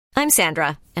I'm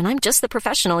Sandra, and I'm just the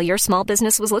professional your small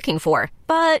business was looking for.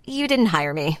 But you didn't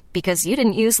hire me because you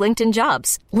didn't use LinkedIn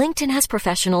Jobs. LinkedIn has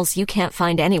professionals you can't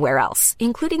find anywhere else,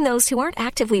 including those who aren't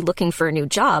actively looking for a new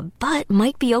job, but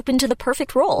might be open to the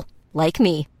perfect role, like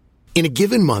me. In a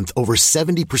given month, over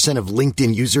 70% of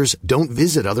LinkedIn users don't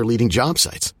visit other leading job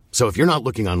sites. So if you're not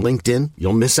looking on LinkedIn,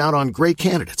 you'll miss out on great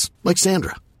candidates like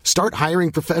Sandra. Start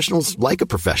hiring professionals like a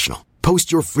professional.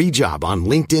 Post your free job on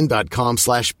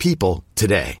linkedin.com/people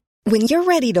today. When you're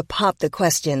ready to pop the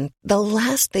question, the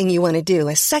last thing you want to do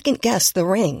is second-guess the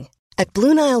ring. At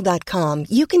BlueNile.com,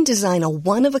 you can design a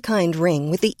one-of-a-kind ring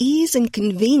with the ease and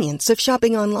convenience of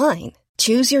shopping online.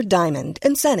 Choose your diamond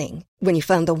and setting. When you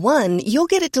find the one, you'll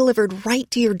get it delivered right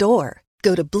to your door.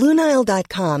 Go to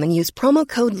BlueNile.com and use promo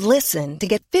code LISTEN to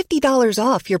get $50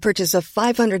 off your purchase of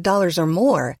 $500 or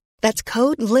more. That's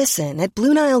code LISTEN at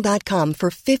BlueNile.com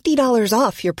for $50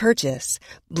 off your purchase.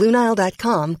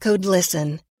 BlueNile.com, code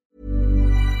LISTEN.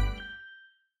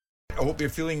 I hope you're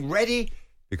feeling ready,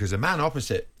 because the man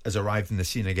opposite has arrived in the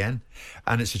scene again,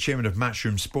 and it's the chairman of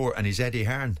Matchroom Sport, and he's Eddie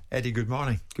Hearn. Eddie, good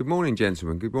morning. Good morning,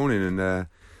 gentlemen. Good morning. And,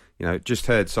 just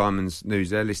heard Simon's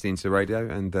news there, listening to the radio,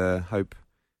 and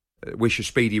wish a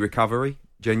speedy recovery,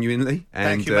 genuinely.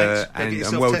 Thank you, mate.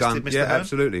 And well done. Mr. Yeah, Hearn.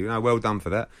 absolutely. No, well done for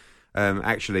that.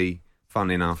 Actually,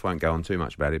 funnily enough, I won't go on too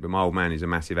much about it, but my old man is a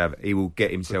massive he will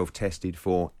get himself tested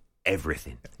for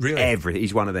everything. Really? Everything.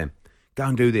 He's one of them. Go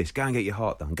and do this. Go and get your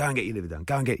heart done. Go and get your liver done.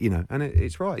 Go and get, and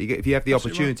it's right. If you have the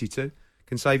opportunity to,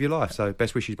 can save your life. So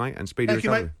best wishes, mate, and speedy Thank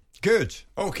recovery. you, mate. Good.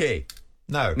 Okay.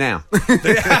 Now. Here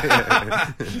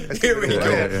we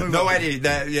go. No, Eddie,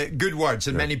 good words,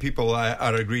 and many people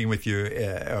are agreeing with you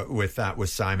with that, with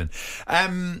Simon.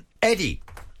 Eddie,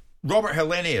 Robert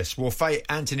Helenius will fight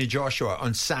Anthony Joshua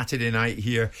on Saturday night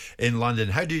here in London.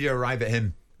 How did you arrive at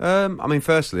him?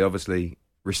 Firstly, obviously,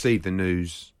 received the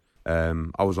news.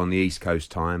 I was on the East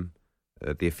Coast time.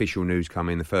 The official news come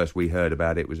in. The first we heard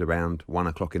about it was around 1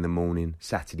 o'clock in the morning,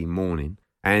 Saturday morning,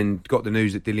 and got the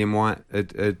news that Dillian Whyte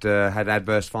had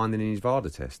adverse finding in his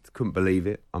VADA test. Couldn't believe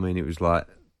it. It was like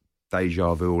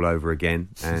deja vu all over again,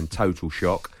 and total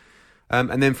shock.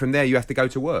 And then from there, you have to go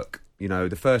to work.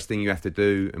 The first thing you have to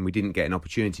do, and we didn't get an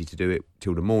opportunity to do it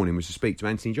till the morning, was to speak to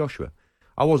Anthony Joshua.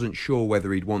 I wasn't sure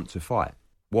whether he'd want to fight.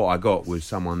 What I got was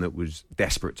someone that was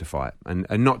desperate to fight. And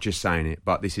not just saying it,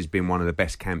 but this has been one of the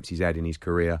best camps he's had in his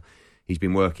career. He's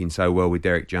been working so well with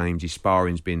Derek James. His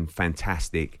sparring's been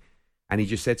fantastic. And he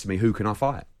just said to me, who can I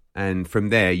fight? And from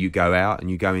there, you go out and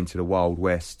you go into the Wild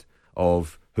West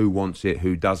of who wants it,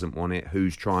 who doesn't want it,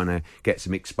 who's trying to get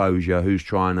some exposure, who's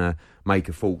trying to make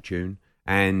a fortune.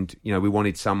 And, we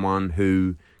wanted someone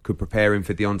who could prepare him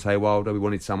for Deontay Wilder. We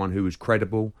wanted someone who was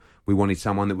credible. We wanted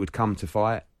someone that would come to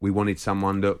fight. We wanted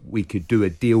someone that we could do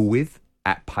a deal with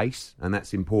at pace, and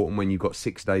that's important when you've got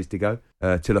 6 days to go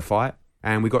till a fight.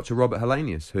 And we got to Robert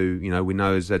Helenius, who, we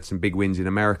know has had some big wins in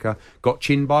America, got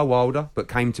chinned by Wilder, but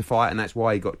came to fight, and that's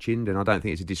why he got chinned, and I don't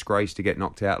think it's a disgrace to get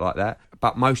knocked out like that.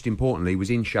 But most importantly, was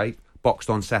in shape,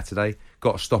 boxed on Saturday,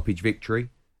 got a stoppage victory.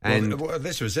 And well,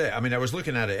 this was it. I was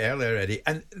looking at it earlier, Eddie,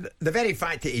 and the very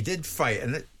fact that he did fight,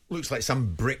 and it looks like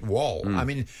some brick wall.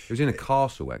 It was in a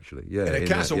castle, actually. Yeah, in a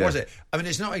castle, was it?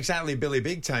 It's not exactly Billy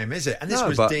Big Time, is it? And this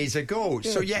was days ago.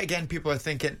 Yeah. So yet again, people are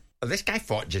thinking, oh, this guy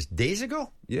fought just days ago?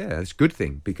 Yeah, it's a good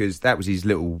thing, because that was his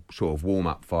little sort of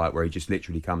warm-up fight where he just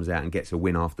literally comes out and gets a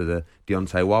win after the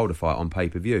Deontay Wilder fight on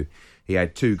pay-per-view. He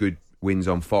had 2 good wins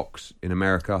on Fox in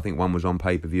America. I think one was on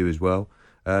pay-per-view as well.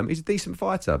 He's a decent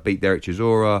fighter. Beat Derek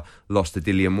Chisora, lost to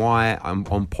Dillian Whyte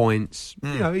on points.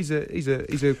 He's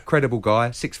a credible guy.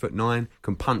 6'9",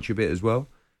 can punch a bit as well.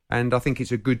 And I think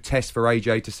it's a good test for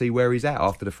AJ to see where he's at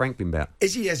after the Franklin bout.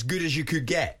 Is he as good as you could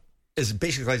get? Is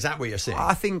that what you're saying?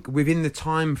 I think within the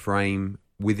time frame,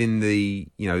 within the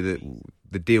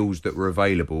the deals that were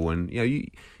available, and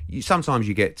you sometimes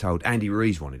you get told Andy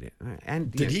Ruiz wanted it. And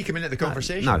did he come in at the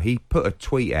conversation? No, he put a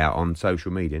tweet out on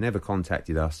social media. Never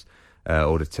contacted us.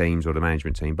 Or the teams or the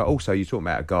management team. But also you're talking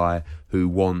about a guy who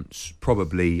wants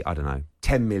probably,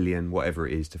 10 million, whatever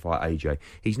it is, to fight AJ.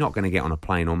 He's not going to get on a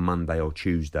plane on Monday or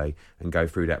Tuesday and go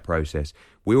through that process.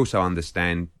 We also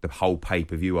understand the whole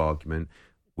pay-per-view argument.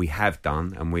 We have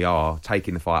done, and we are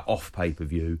taking the fight off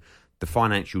pay-per-view. The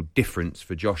financial difference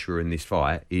for Joshua in this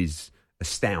fight is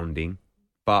astounding.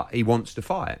 But he wants to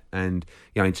fight. And,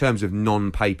 in terms of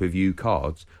non-pay-per-view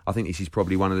cards, I think this is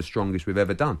probably one of the strongest we've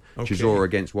ever done. Okay. Chisora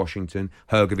against Washington,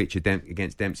 Hrgovic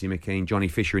against Dempsey McKean, Johnny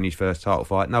Fisher in his first title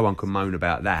fight. No one can moan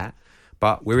about that.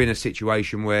 But we're in a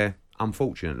situation where,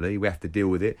 unfortunately, we have to deal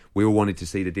with it. We all wanted to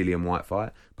see the Dillian Whyte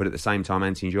fight. But at the same time,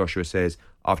 Anthony Joshua says,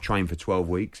 I've trained for 12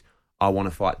 weeks. I want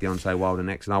to fight Deontay Wilder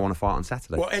next, and I want to fight on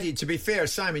Saturday. Well, Eddie, to be fair,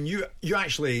 Simon, you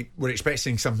actually were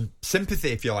expressing some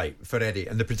sympathy, if you like, for Eddie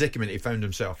and the predicament he found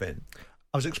himself in.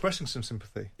 I was expressing some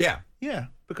sympathy. Yeah,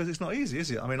 because it's not easy,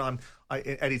 is it? I mean,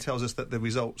 Eddie tells us that the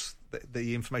results,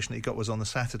 the information that he got was on the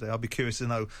Saturday. I'll be curious to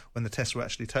know when the tests were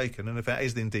actually taken, and if that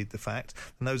is indeed the fact,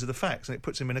 then those are the facts, and it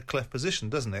puts him in a cleft position,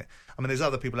 doesn't it? I mean, there's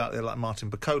other people out there like Martin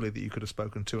Bacoli that you could have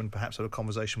spoken to and perhaps had a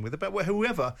conversation with about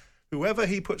whoever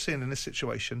he puts in this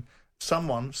situation,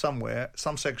 someone, somewhere,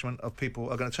 some segment of people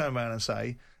are going to turn around and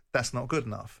say, that's not good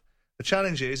enough. The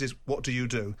challenge is what do you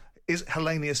do? Is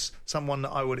Hellenius someone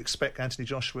that I would expect Anthony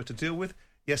Joshua to deal with?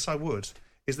 Yes, I would.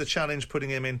 Is the challenge putting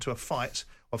him into a fight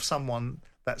of someone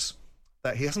that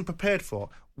he hasn't prepared for?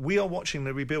 We are watching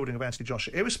the rebuilding of Anthony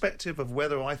Joshua. Irrespective of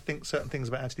whether I think certain things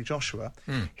about Anthony Joshua,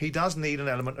 he does need an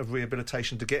element of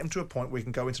rehabilitation to get him to a point where he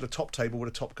can go into the top table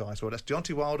with the top guys. Whether that's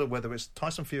Deontay Wilder, whether it's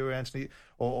Tyson Fury, Anthony,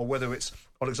 or whether it's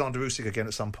Alexander Usyk again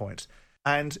at some point.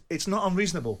 And it's not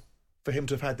unreasonable for him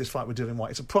to have had this fight with Dillian Whyte.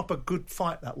 It's a proper good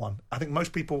fight, that one. I think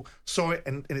most people saw it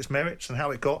in its merits and how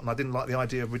it got, and I didn't like the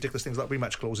idea of ridiculous things like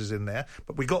rematch clauses in there,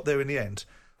 but we got there in the end.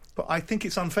 But I think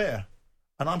it's unfair,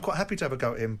 and I'm quite happy to have a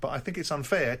go at him, but I think it's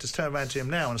unfair to turn around to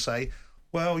him now and say,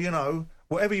 well, you know,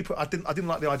 whatever you put... I didn't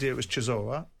like the idea it was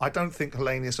Chisora. I don't think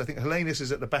Hellenius... I think Hellenius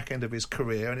is at the back end of his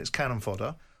career, and it's cannon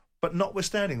fodder. But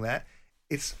notwithstanding that,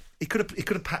 he could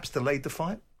have perhaps delayed the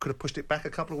fight, could have pushed it back a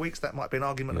couple of weeks. That might be an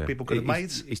argument that people could have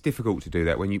made. It's difficult to do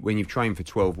that when you've trained for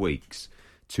 12 weeks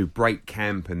to break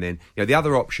camp, and then the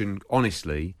other option,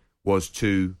 honestly, was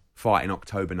to fight in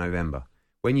October, November.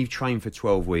 When you've trained for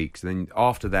 12 weeks, then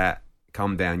after that,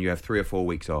 come down, you have 3 or 4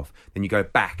 weeks off, then you go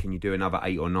back and you do another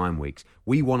 8 or 9 weeks.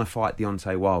 We want to fight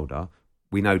Deontay Wilder.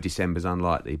 We know December's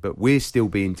unlikely, but we're still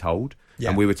being told,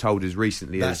 and we were told as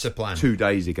recently as 2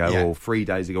 days ago or 3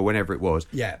 days ago, whenever it was,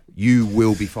 you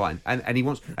will be fighting. And he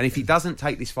wants, and if he doesn't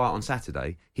take this fight on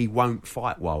Saturday, he won't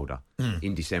fight Wilder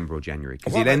in December or January,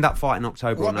 because he'll end up fighting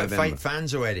October or November. Fight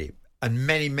fans already, and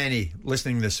many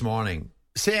listening this morning,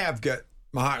 say I've got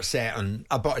my heart set on,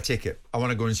 I bought a ticket, I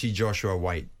want to go and see Joshua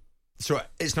Whyte, so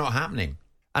it's not happening,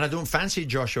 and I don't fancy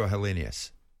Joshua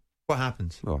Hellenius. What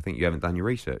happens? Well, I think you haven't done your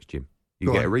research, Jim.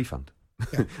 You get a refund.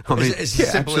 Yeah. I mean, it's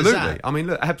as simple absolutely. As that. I mean,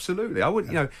 look, absolutely. I would,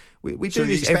 we so do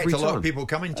this expect every time. a lot of people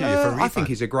coming to you for a refund. I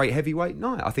think it's a great heavyweight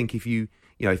night. I think if you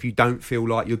don't feel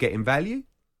like you're getting value,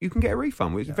 you can get a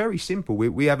refund. It's very simple.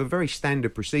 We have a very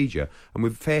standard procedure, and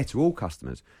we're fair to all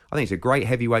customers. I think it's a great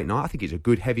heavyweight night. I think it's a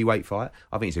good heavyweight fight.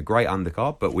 I think it's a great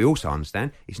undercard, but we also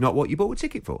understand it's not what you bought a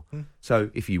ticket for.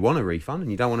 So if you want a refund and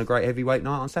you don't want a great heavyweight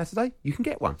night on Saturday, you can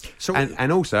get one. So,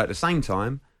 and also at the same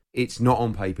time, it's not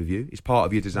on pay-per-view. It's part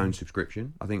of your DAZN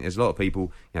subscription. I think there's a lot of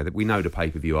people, that we know the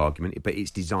pay-per-view argument, but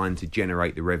it's designed to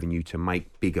generate the revenue to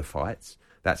make bigger fights.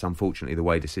 That's unfortunately the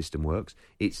way the system works.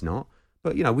 It's not.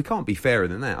 But, we can't be fairer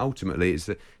than that. Ultimately, it's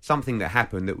something that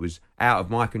happened that was out of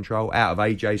my control, out of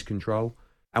AJ's control,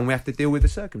 and we have to deal with the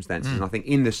circumstances. And I think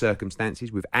in the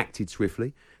circumstances, we've acted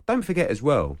swiftly. Don't forget as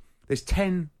well, there's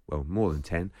more than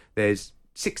 10, there's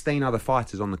 16 other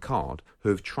fighters on the card who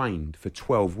have trained for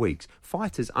 12 weeks.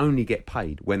 Fighters only get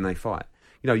paid when they fight.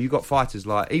 You've got fighters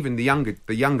like even the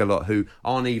younger lot who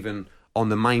aren't even on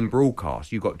the main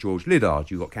broadcast. You've got George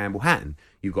Liddard, you've got Campbell Hatton,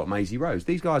 you've got Maisie Rose.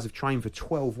 These guys have trained for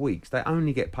 12 weeks. They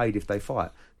only get paid if they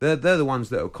fight. They're the ones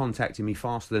that are contacting me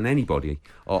faster than anybody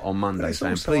on Monday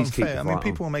saying, please keep the fight on.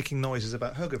 People are making noises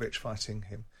about Hrgovic fighting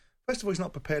him. First of all, he's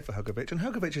not prepared for Hrgovic, and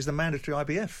Hrgovic is the mandatory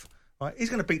IBF. Right?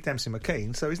 He's going to beat Dempsey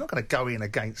McKean, so he's not going to go in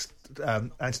against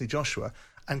Anthony Joshua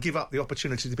and give up the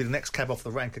opportunity to be the next cab off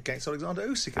the rank against Alexander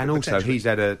Usyk. And also, he's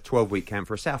had a 12-week camp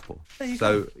for a southpaw.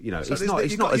 So,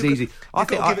 it's not as easy.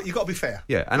 You've got to be fair.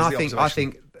 Yeah, and I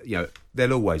think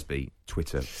there'll always be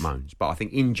Twitter moans, but I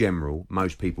think in general,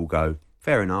 most people go,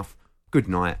 fair enough, good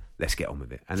night, let's get on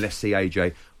with it. And let's see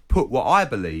AJ put what I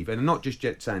believe, and I'm not just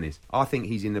saying this, I think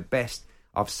he's in the best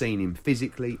I've seen him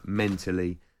physically,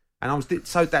 mentally. And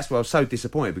that's why I was so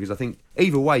disappointed, because I think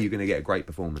either way you're going to get a great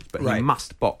performance, but he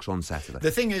must box on Saturday.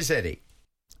 The thing is, Eddie,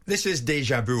 this is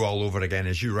deja vu all over again,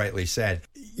 as you rightly said.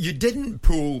 You didn't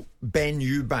pull Ben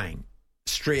Eubank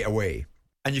straight away,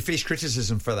 and you faced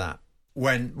criticism for that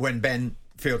when Ben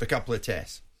failed a couple of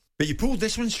tests. But you pulled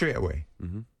this one straight away.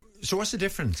 Mm-hmm. So what's the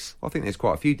difference? Well, I think there's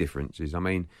quite a few differences. I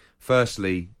mean,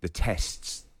 firstly, the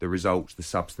tests, the results, the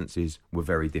substances were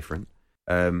very different.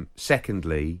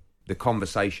 Secondly, the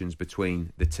conversations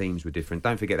between the teams were different.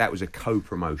 Don't forget, that was a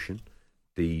co-promotion,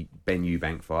 the Ben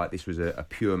Eubank fight. This was a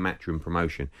pure Matchroom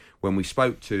promotion. When we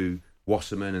spoke to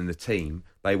Wasserman and the team,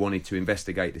 they wanted to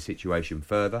investigate the situation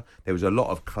further. There was a lot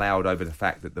of cloud over the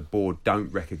fact that the board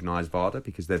don't recognise VADA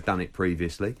because they've done it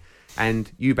previously.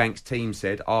 And Eubank's team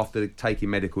said, after taking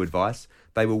medical advice,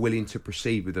 they were willing to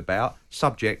proceed with the bout,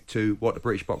 subject to what the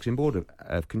British Boxing Board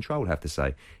of Control have to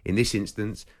say. In this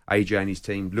instance, AJ and his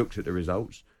team looked at the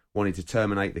results, wanted to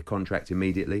terminate the contract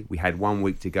immediately. We had 1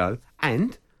 week to go.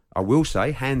 And, I will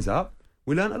say, hands up,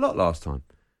 we learnt a lot last time.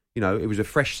 You know, it was a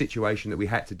fresh situation that we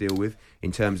had to deal with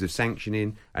in terms of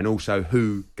sanctioning and also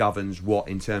who governs what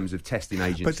in terms of testing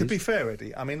agencies. But to be fair,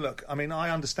 Eddie, I mean, look, I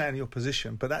understand your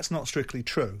position, but that's not strictly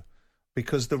true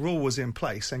because the rule was in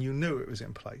place and you knew it was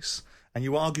in place and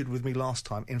you argued with me last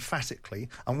time emphatically,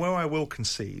 and where I will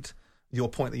concede your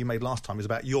point that you made last time is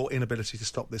about your inability to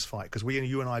stop this fight, because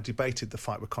you and I debated the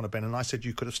fight with Conor Benn and I said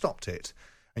you could have stopped it.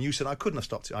 And you said I couldn't have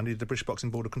stopped it. I needed the British Boxing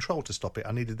Board of Control to stop it.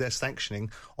 I needed their sanctioning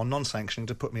or non-sanctioning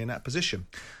to put me in that position.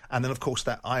 And then, of course,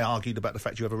 that I argued about the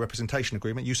fact you have a representation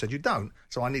agreement. You said you don't.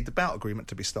 So I need the bout agreement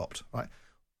to be stopped, right?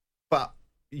 But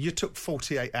you took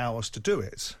 48 hours to do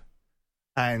it.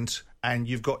 And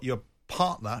you've got your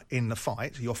partner in the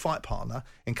fight, your fight partner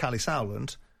in Callie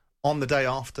Sowland, on the day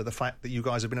after the fact that you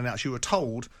guys have been announced. You were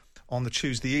told on the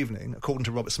Tuesday evening, according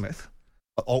to Robert Smith,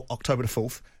 October the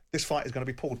 4th, this fight is going to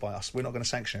be pulled by us. We're not going to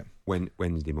sanction it.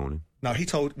 Wednesday morning? No, he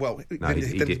told... Well, no,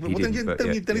 he didn't.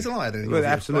 Then he's a liar. Then well,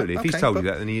 absolutely. Right? If he's told you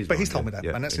that, then he is. But he's told me that,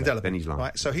 and that's indelible. Then he's lying.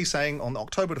 Right? So he's saying on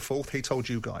October the 4th, he told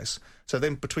you guys. So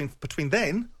then between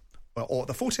then, or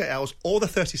the 48 hours or the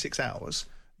 36 hours,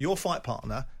 your fight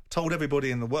partner told everybody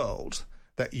in the world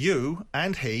that you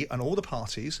and he and all the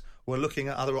parties were looking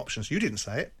at other options. You didn't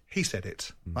say it. He said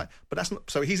it. Right? But that's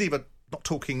not... So he's either not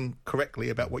talking correctly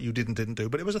about what you didn't do,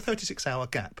 but it was a 36-hour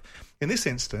gap. In this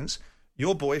instance,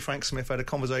 your boy, Frank Smith, had a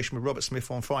conversation with Robert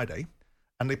Smith on Friday,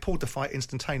 and they pulled the fight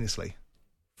instantaneously.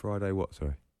 Friday what,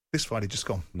 sorry? This Friday just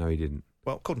gone. No, he didn't.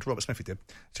 Well, according to Robert Smith, he did.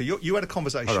 So you had a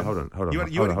conversation... Hold on. Hold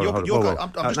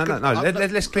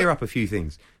on. Let's clear up a few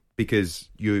things, because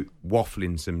you're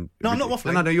waffling some... No, I'm not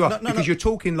waffling. No, you are. Because you're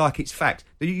talking like it's fact.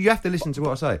 You have to listen to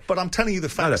what I say. But I'm telling you the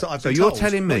facts that I've been told. So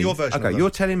you're telling me... your version of them. You're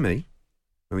telling me...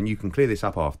 I mean, you can clear this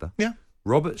up after. Yeah.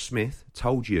 Robert Smith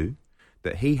told you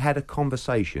that he had a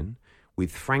conversation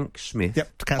with Frank Smith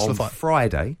to cancel on the fight.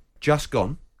 Friday, just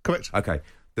gone. Correct. Okay.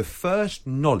 The first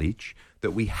knowledge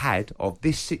that we had of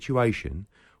this situation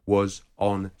was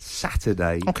on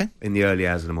Saturday in the early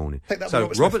hours of the morning. Take that so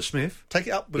with Robert Smith take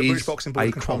it up with the British Boxing Board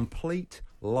of Control. Complete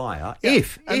liar. Yeah.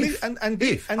 If these are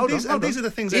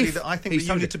the things, Eddie, that I think that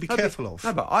you need to be careful of.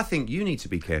 No, but I think you need to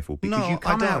be careful because you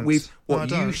come out with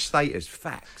what you state as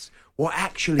facts. What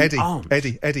actually aren't.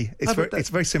 Eddie, it's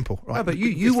very simple, right? No, but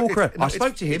you walk around. I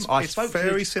spoke to him. It's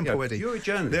very simple, Eddie. You're a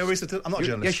journalist. I'm not a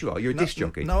journalist. Yes, you are. You're a disc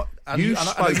jockey. No, you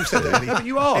spoke to him. No, but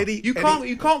you are. Eddie, you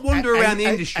can't wander around the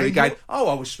industry going, I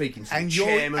was speaking to the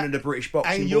chairman of the British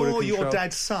Boxing Board of Control. And you're your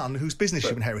dad's son whose business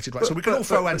you've inherited, right? So we can all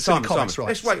throw around silly comments, right?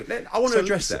 Let's wait. I want to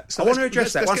address that. I want to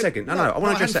address that. 1 second. No, I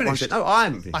want to address that 1 second. No, I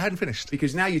haven't finished. I hadn't finished.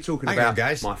 Because now you're talking about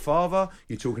my father,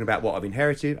 you're talking about what I've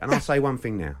inherited, and I'll say one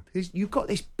thing now. You've got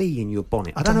this bee in your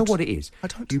bonnet. I don't know what it is. I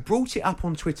don't. You brought it up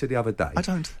on Twitter the other day. I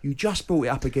don't. You just brought it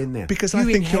up again now. Because you I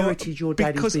think inherited your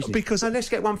daddy's business. Because now let's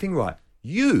get one thing right.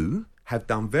 You have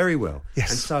done very well. Yes.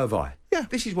 And so have I. Yeah.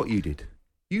 This is what you did.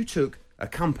 You took a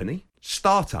company,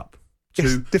 start-up, yes,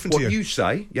 to different what to you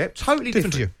say. Yeah, totally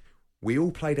different. To you. We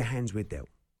all play the hands we're dealt.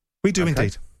 We do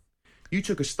indeed. You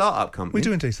took a start-up company. We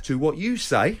do indeed. To what you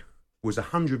say was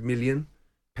 £100 million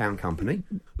company,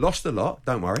 lost a lot.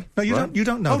 Don't worry. No, you don't. You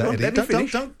don't know that, Eddie.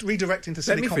 Don't redirect into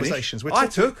silly conversations.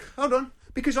 Hold on,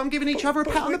 because I'm giving each other a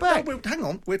pat on the back. Hang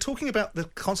on, we're talking about the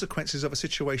consequences of a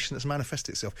situation that's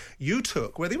manifested itself. You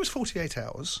took, whether it was 48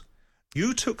 hours.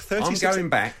 You took 36. I'm going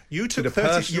back. You took to the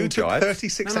 30. You took drive.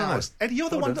 36 hours. Eddie, you're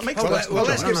the one that makes. Well, let's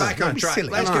get back on track.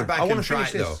 Let's get back on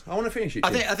track, though. I want to finish it.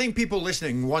 I think people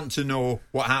listening want to know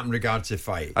what happened regards to the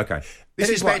fight. Okay.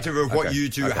 Irrespective of what you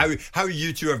two, how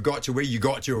you two have got to where you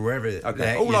got to, or wherever.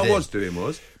 Okay. All I was doing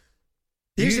was.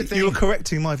 Here's the thing. You were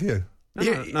correcting my view.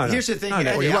 No. Here's the thing.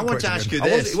 Eddie, I want to ask you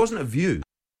this. It wasn't a view.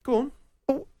 Go on.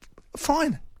 Oh,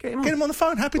 fine. Get him on the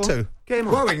phone. Happy to. Get him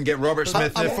on. Well, we can get Robert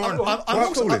Smith on the phone.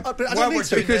 I don't need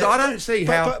to. Because I don't see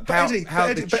how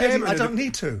the chairman... I don't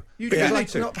need to. You don't need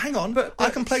to. No, hang on. I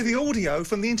can play the audio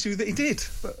from the interview that he did.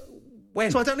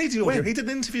 When? So I don't need the audio. He did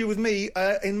an interview with me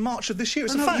in March of this year.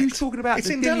 It's a fact. You're talking about it's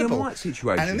the indelible. Dillian White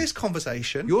situation. And in this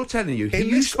conversation... You're telling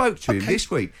you spoke to him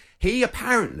this week. He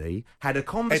apparently had a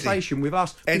conversation with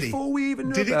us before we even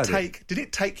knew about it. Did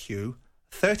it take you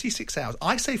 36 hours?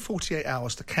 I say 48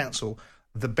 hours to cancel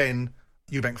the Ben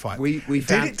Eubank fight. We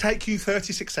Did it take you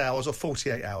 36 hours or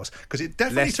 48 hours? Because it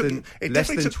definitely less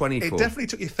than 24. It definitely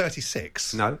took you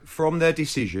 36. No, from their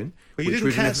decision. But you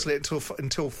didn't cancel it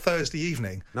until Thursday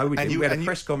evening. No, we didn't. We had a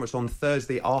press conference on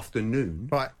Thursday afternoon,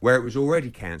 right, where it was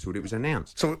already cancelled. It was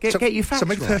announced. So get your facts. So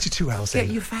maybe 32 hours. Get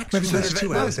your facts. Maybe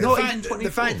 32 hours.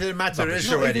 The fact of the matter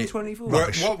is, Eddie,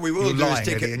 what we will do is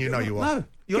take it. And you know you are. No,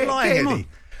 you're lying, Eddie.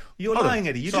 You're lying,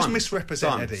 Eddie. You just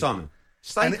misrepresent Eddie. Simon.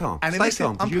 Stay calm. And Stay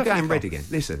calm. You're going red again.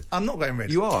 Listen. I'm not going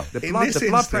red. You are. The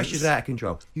blood pressure's out of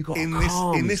control. You've got to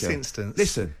calm in this yourself. instance.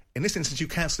 Listen. In this instance, you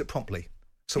cancelled it promptly.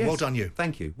 So yes, well done you.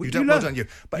 Thank you. Well done you.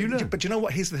 But you know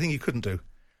what? Here's the thing you couldn't do.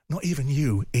 Not even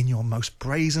you, in your most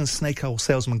brazen snake-oil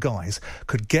salesman guise,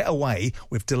 could get away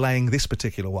with delaying this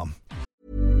particular one.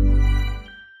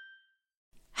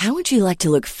 How would you like to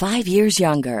look 5 years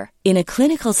younger? In a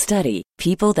clinical study,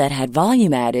 people that had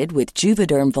volume added with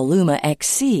Juvederm Voluma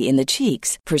XC in the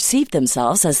cheeks perceived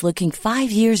themselves as looking 5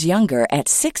 years younger at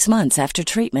 6 months after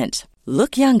treatment.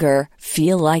 Look younger,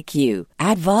 feel like you.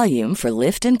 Add volume for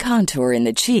lift and contour in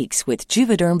the cheeks with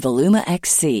Juvederm Voluma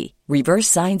XC. Reverse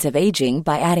signs of aging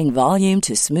by adding volume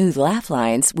to smooth laugh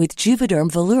lines with Juvederm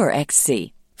Volure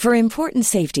XC. For important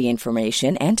safety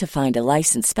information and to find a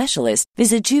licensed specialist,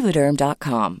 visit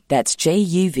Juvederm.com. That's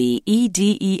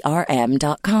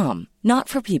JUVEDERM.com. Not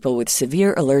for people with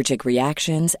severe allergic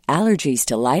reactions, allergies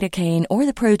to lidocaine, or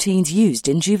the proteins used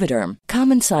in Juvederm.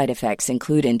 Common side effects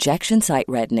include injection site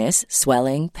redness,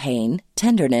 swelling, pain,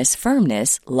 tenderness,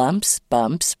 firmness, lumps,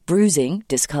 bumps, bruising,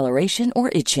 discoloration,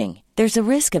 or itching. There's a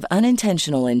risk of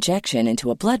unintentional injection into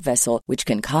a blood vessel, which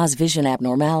can cause vision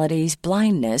abnormalities,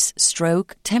 blindness,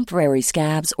 stroke, temporary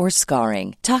scabs, or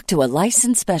scarring. Talk to a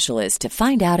licensed specialist to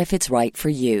find out if it's right for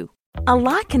you. A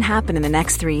lot can happen in the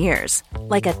next 3 years.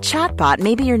 Like a chatbot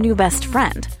may be your new best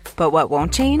friend. But what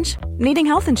won't change? Needing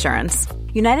health insurance.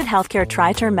 United Healthcare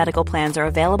Tri-Term Medical Plans are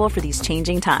available for these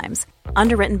changing times.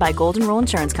 Underwritten by Golden Rule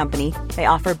Insurance Company, they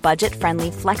offer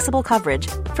budget-friendly, flexible coverage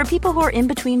for people who are in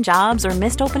between jobs or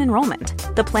missed open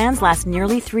enrollment. The plans last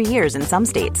nearly 3 years in some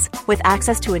states, with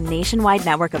access to a nationwide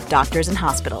network of doctors and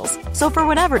hospitals. So for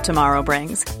whatever tomorrow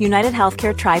brings, United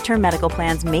Healthcare Tri-Term Medical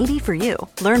Plans may be for you.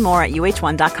 Learn more at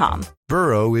uh1.com.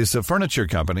 Burrow is a furniture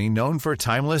company known for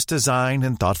timeless design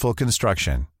and thoughtful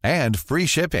construction, and free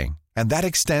shipping, and that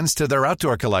extends to their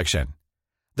outdoor collection.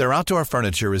 Their outdoor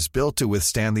furniture is built to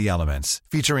withstand the elements,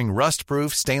 featuring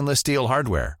rust-proof stainless steel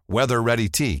hardware, weather-ready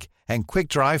teak, and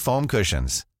quick-dry foam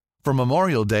cushions. For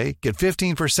Memorial Day, get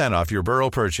 15% off your Burrow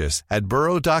purchase at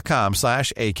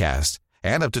burrow.com/ACAST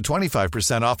and up to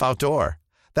 25% off outdoor.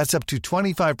 That's up to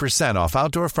 25% off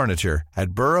outdoor furniture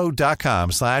at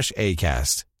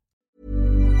burrow.com/ACAST.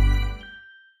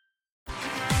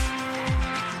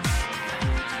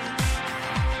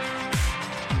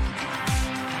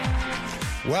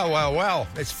 Well,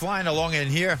 it's flying along in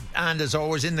here, and as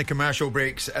always in the commercial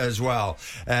breaks as well.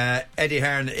 Eddie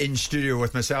Hearn in studio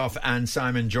with myself and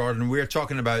Simon Jordan. We're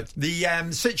talking about the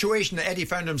situation that Eddie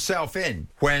found himself in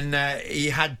when he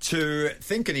had to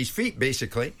think on his feet,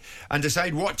 basically, and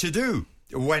decide what to do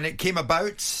when it came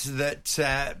about that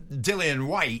Dillian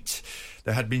White,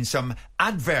 there had been some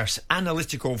adverse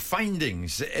analytical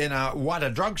findings in a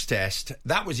WADA drugs test.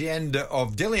 That was the end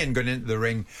of Dillian going into the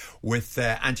ring with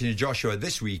Anthony Joshua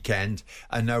this weekend.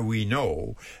 And now we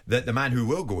know that the man who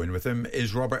will go in with him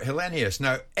is Robert Helenius.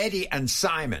 Now, Eddie and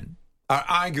Simon are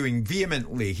arguing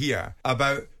vehemently here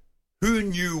about who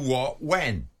knew what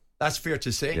when. That's fair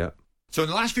to say. Yeah. So in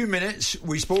the last few minutes,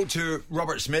 we spoke to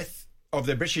Robert Smith of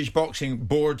the British Boxing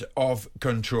Board of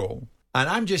Control. And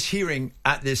I'm just hearing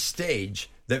at this stage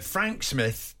that Frank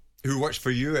Smith, who works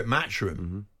for you at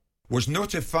Matchroom, was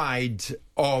notified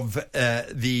of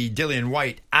the Dillian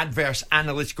White adverse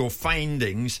analytical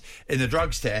findings in the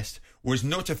drugs test, was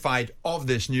notified of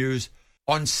this news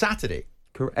on Saturday.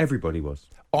 Everybody was.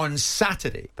 On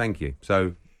Saturday. Thank you.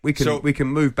 So we can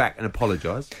move back and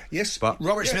apologise. Yes, but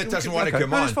Robert Smith doesn't want to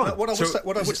come on. What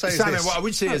I would say is Simon, this. what I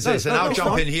would say is this, and I'll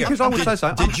jump in here. Because I would say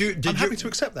so. I'm happy to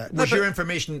accept that. Was your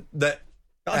information that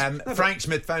Frank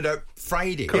Smith found out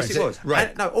Friday? Correct. Yes, it was.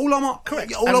 Right. No, all I'm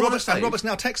correct. All and I Robert's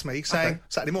now texts me saying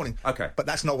Saturday morning. Okay. But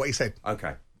that's not what he said.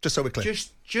 Okay. Just so we're clear.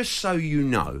 Just so you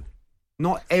know,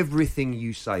 not everything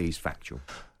you say is factual.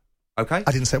 Okay?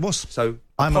 I didn't say it was. So,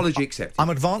 apology accepted. I'm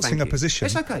advancing a position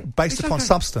based upon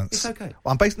substance. It's okay.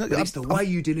 It's the way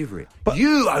you deliver it. But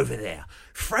you over there,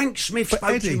 Frank Smith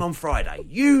spoke to him on Friday.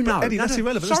 You know. Eddie, that's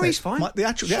irrelevant. Sorry's fine.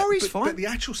 Sorry's fine. But the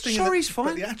actual sting. Sorry's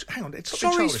fine. Hang on. It's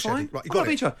Sorry's fine. Right, you got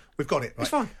it. We've got it. Right? It's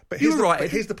fine. But you were right, Eddie.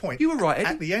 Here's the point. You were right, Eddie.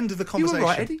 At the end of the conversation. You were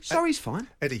right, Eddie. Sorry's fine.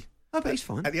 Eddie. No, but it's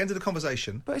fine. At the end of the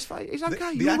conversation... But it's fine. It's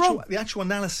okay. The actual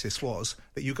analysis was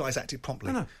that you guys acted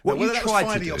promptly. No. What whether you that was tried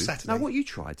Friday to or do... Saturday... No, what you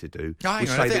tried to do... I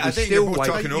think you're both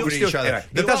talking over each other.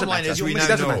 The bottom line is we now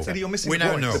know. Eddie, you're missing We the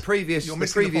now point. know.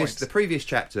 The previous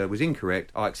chapter was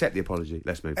incorrect. I accept the apology.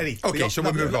 Let's move on. Eddie, Okay, so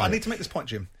we'll move on. I need to make this point,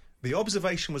 Jim. The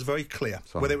observation was very clear.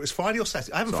 Sorry. Whether it was Friday or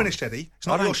Saturday. I haven't Sorry. finished, Eddie. It's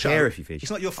not I your don't show. care if you finish.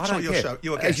 It's not your, I don't your care. show.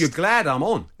 You're a guest. You're glad I'm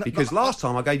on, because last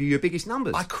time I gave you your biggest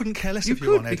numbers. I couldn't care less You if you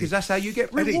were on, could, Eddie. because that's how you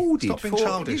get Eddie, rewarded. stop being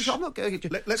childish. I'm not going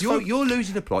to... Let's You're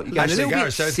losing the plot. You're going a Actually, little Gareth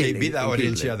bit Southgate silly beat that and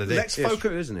audience giggly. the other day. Let's It's focus,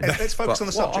 true, isn't it? Let's focus on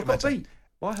the subject I got matter. beat.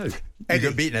 By who? You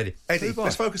got beaten, Eddie. Eddie, Who by?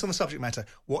 let's focus on the subject matter.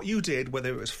 What you did, whether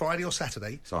it was Friday or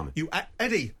Saturday, Simon.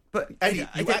 Eddie, Eddie,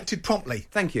 you acted promptly.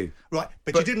 Thank you. Right,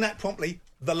 but you didn't act promptly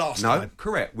the last No, time.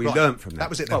 correct. We Right. learnt from that. That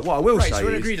was it then. But what I will Right, say so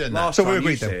we're is, agreed on that. last So we're time you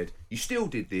agreed then. said you still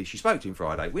did this. You spoke to him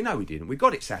Friday. We know we didn't. We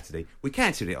got it Saturday. We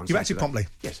cancelled it on Saturday. You acted promptly.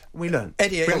 Yes, we learned.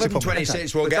 Eddie, at We actually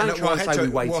 11:26, But we'll don't try and say we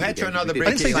waited head to again. another We break.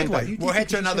 didn't say you did wait. We'll head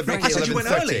to another break I at said you went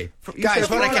 11:30. early. You Guys, said what You're I a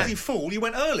Friday. bloody fool. You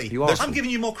went early. You asked I'm me.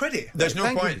 giving you more credit. There's no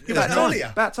Thank you. point. You About went time. earlier.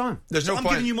 About time. There's no I'm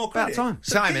point. giving you more credit. About time.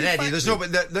 So Simon, give it Eddie, back there's to no, me.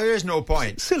 there is no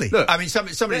point. Silly. Look, I mean,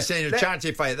 somebody's saying a let-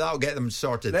 charity fight, that'll get them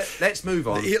sorted. Let's move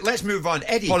on. Let's move on.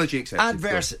 Eddie, Apology accepted.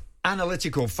 adverse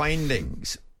analytical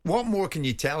findings. What more can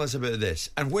you tell us about this?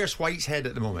 And where's White's head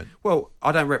at the moment? Well,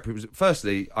 I don't represent.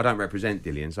 Firstly, I don't represent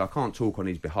Dillian, so I can't talk on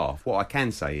his behalf. What I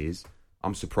can say is,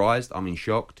 I'm surprised. I'm in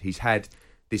shock. He's had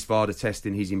this VADA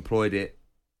testing. He's employed it,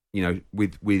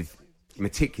 with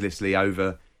meticulously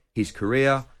over his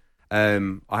career. I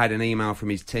had an email from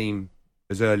his team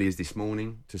as early as this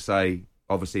morning to say,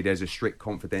 obviously, there's a strict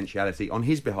confidentiality on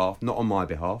his behalf, not on my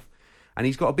behalf, and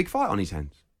he's got a big fight on his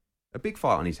hands. A big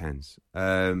fight on his hands.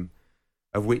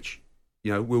 Of which,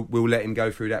 we'll let him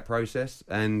go through that process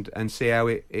and see how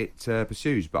it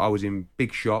pursues. But I was in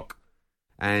big shock,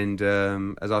 and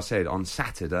as I said, on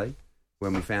Saturday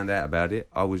when we found out about it,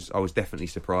 I was definitely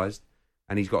surprised,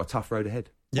 and he's got a tough road ahead.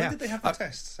 When did they have the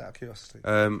tests, out of curiosity?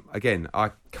 Again,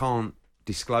 I can't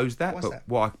disclose that, Why's but that?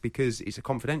 why? Because it's a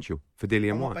confidential for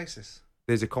Dillian On White. what basis?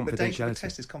 There's a The confidentiality.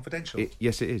 test is confidential.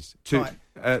 Yes, it is. Right.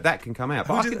 That can come out.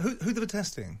 Who But did the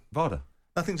testing? VADA.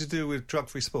 Nothing to do with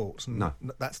drug-free sports and No.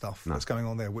 that stuff No. that's going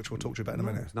on there, which we'll talk to you about in a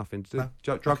minute. There's nothing to do.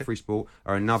 No? Drug-free sport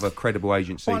are another credible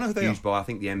agency Oh, I know who they used are. by, I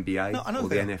think, the NBA No, I know or who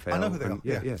the they are. NFL. I know who they and- are,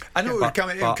 Yeah, yeah. yeah. I know it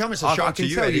would come as a shock to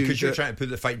you, tell Eddie, because you're that- trying to put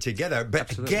the fight together. But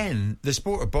Absolutely. again, the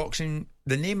sport of boxing,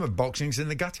 the name of boxing's in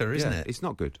the gutter, isn't it? It's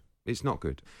not good. It's not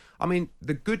good. I mean,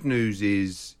 the good news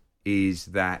is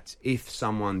that if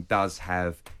someone does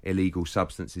have illegal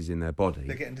substances in their body,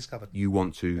 They're getting discovered. you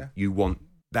want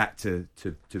that to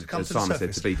Come as to the Simon said,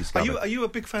 surface. to be discovered. Are you a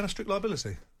big fan of strict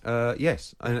liability?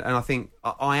 Yes, and I think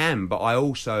I am, but I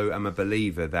also am a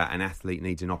believer that an athlete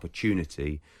needs an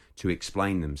opportunity to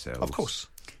explain themselves. Of course.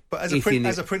 But as If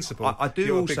a principle, I do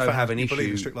you're a big also fan have of- an you issue.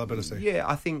 believe in strict liability. Yeah,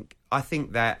 I think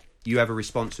that you have a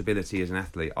responsibility as an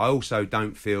athlete. I also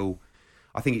don't feel.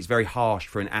 I think it's very harsh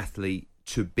for an athlete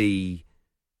to be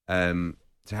to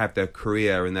have their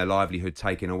career and their livelihood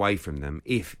taken away from them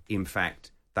if, in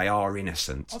fact, they are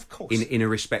innocent. Of course. In a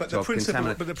respect But the of principle,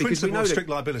 contamination. but the Because we principle know of that- strict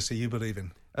liability you believe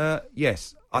in.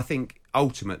 Yes, I think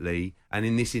ultimately, and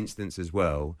in this instance as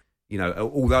well,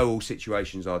 although all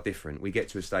situations are different, we get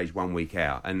to a stage 1 week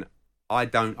out, and I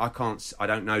don't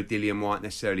know Dillian White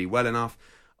necessarily well enough.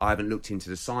 I haven't looked into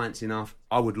the science enough.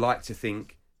 I would like to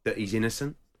think that he's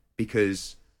innocent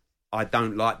because I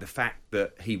don't like the fact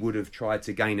that he would have tried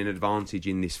to gain an advantage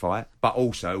in this fight. But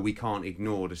also, we can't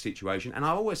ignore the situation. And I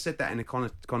always said that in the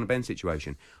Conor Benn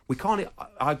situation.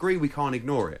 I agree we can't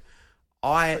ignore it.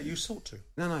 But you sought to.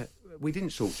 No, we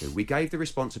didn't sort to. We gave the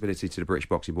responsibility to the British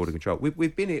Boxing Board of Control.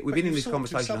 We've been in this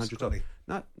conversation 100 times.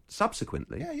 No,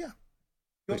 subsequently. Yeah.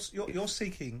 You're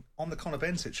seeking on the Conor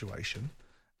Benn situation,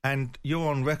 and you're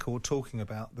on record talking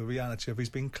about the reality of he's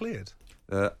been cleared.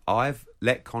 I've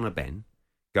let Conor Benn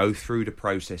go through the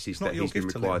processes It's that not your he's been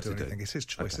gift to required let to him do do. anything. It's his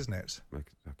choice, Okay. isn't it?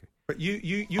 Okay. But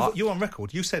you're on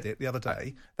record. You said it the other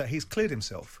day that he's cleared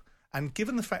himself, and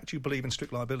given the fact you believe in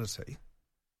strict liability,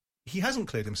 he hasn't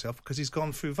cleared himself because he's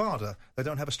gone through VADA. They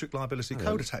don't have a strict liability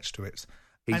code attached to it,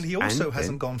 and he also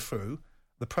hasn't gone through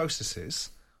the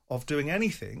processes of doing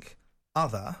anything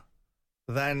other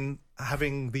than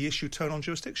having the issue turn on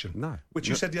jurisdiction. No, which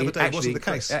you said the other day wasn't the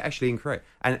case. Actually incorrect,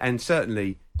 and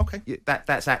certainly Okay.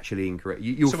 that's actually incorrect.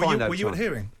 You'll So find were you out at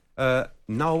hearing? No,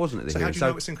 I wasn't at the So hearing. how do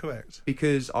you know it's incorrect?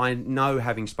 Because I know,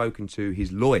 having spoken to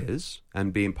his lawyers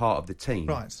and being part of the team,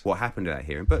 Right. what happened at that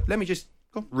hearing. But let me just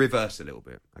reverse a little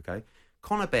bit, okay?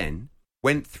 Conor Benn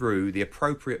went through the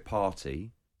appropriate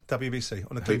party, WBC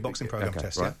on a clean boxing program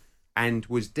test, right? yeah? and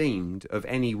was deemed of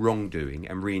any wrongdoing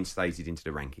and reinstated into the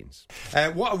rankings.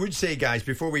 What I would say, guys,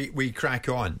 before we crack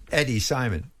on, Eddie,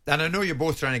 Simon, and I know you're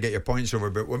both trying to get your points over,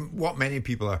 but what many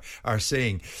people are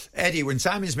saying, Eddie, when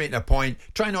Simon's making a point,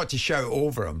 try not to shout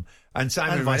over him. And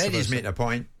Simon, when Eddie's making a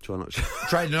point, try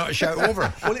not to shout over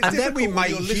him. Well, and then we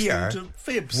might hear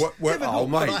fibs. Oh,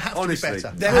 mate, honestly,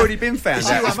 they've already been found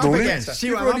out this morning.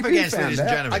 See what I'm up against, ladies and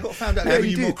gentlemen. I got found out.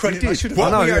 Giving you more credit.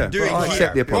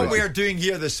 What we are doing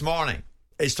here this morning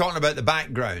is talking about the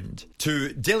background to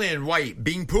Dillian Whyte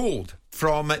being pulled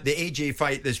from the AJ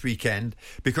fight this weekend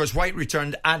because Whyte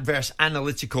returned adverse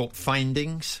analytical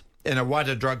findings in a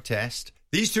WADA drug test.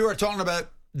 These two are talking about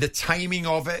the timing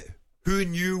of it. Who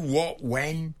knew what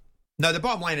when? Now, the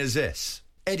bottom line is this.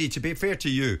 Eddie, to be fair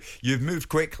to you, you've moved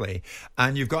quickly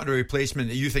and you've got a replacement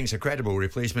that you think is a credible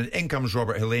replacement. In comes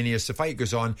Robert Hellenius. The fight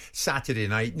goes on Saturday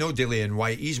night. No Dillian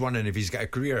Whyte. He's wondering if he's got a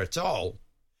career at all.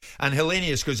 And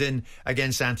Hellenius goes in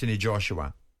against Anthony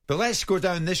Joshua. But let's go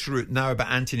down this route now about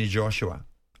Anthony Joshua.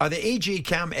 Are the AJ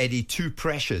camp, Eddie, too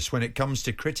precious when it comes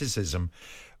to criticism?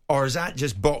 Or is that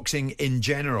just boxing in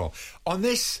general? On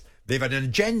this, they've had an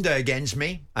agenda against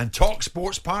me, and Talk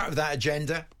Sport's part of that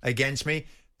agenda against me.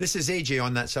 This is AJ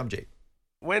on that subject.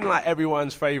 When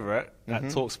everyone's favourite at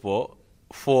Talk Sport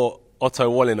fought Otto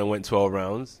Wallin and went 12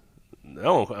 rounds,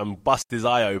 no one and bust his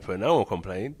eye open, no one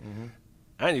complained.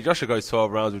 Anthony Joshua goes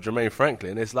 12 rounds with Jermaine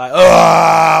Franklin. It's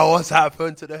what's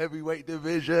happened to the heavyweight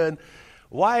division?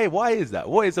 Why is that?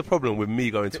 What is the problem with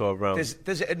me going 12 rounds?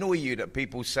 Does it annoy you that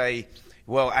people say,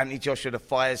 well, Anthony Joshua, the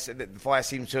fire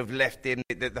seems to have left him,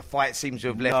 the fight seems to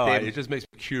have left him? It just makes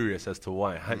me curious as to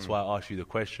why. Hence why I asked you the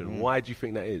question. Why do you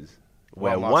think that is?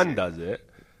 Where one does it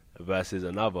versus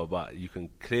another, but you can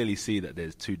clearly see that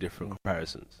there's two different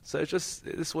comparisons. So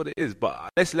it's what it is. But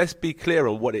let's be clear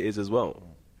on what it is as well.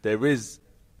 There is,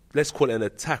 let's call it an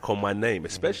attack on my name,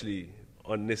 especially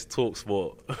on this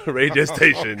TalkSport radio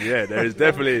station. Yeah, there is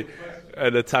definitely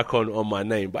an attack on my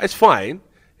name. But it's fine.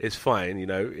 It's fine,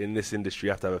 in this industry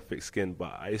you have to have a thick skin,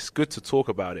 but it's good to talk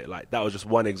about it. That was just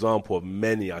one example of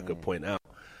many I could point out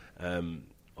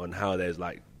on how there's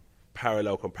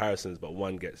parallel comparisons, but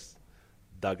one gets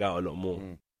dug out a lot more.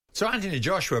 So Anthony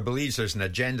Joshua believes there's an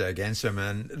agenda against him,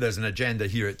 and there's an agenda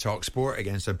here at Talk Sport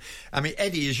against him. I mean,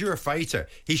 Eddie, as you're a fighter,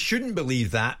 he shouldn't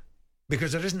believe that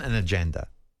because there isn't an agenda.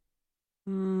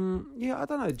 Yeah, I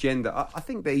don't know agenda. I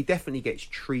think that he definitely gets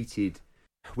treated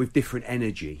with different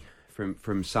energy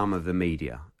from some of the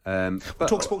media. But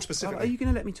Talk Sport specifically. Are you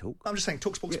going to let me talk? I'm just saying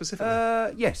Talk Sport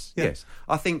specifically. Yes.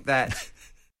 I think that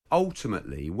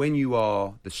ultimately, when you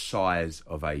are the size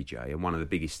of AJ and one of the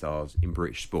biggest stars in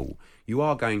British sport, you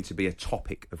are going to be a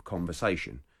topic of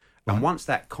conversation. Right. And once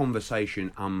that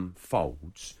conversation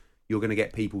unfolds, you're going to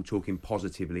get people talking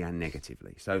positively and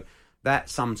negatively. So that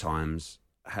sometimes,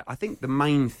 I think the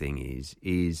main thing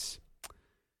is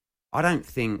I don't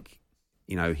think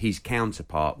his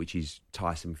counterpart, which is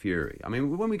Tyson Fury. I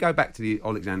mean, when we go back to the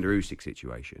Alexander Usyk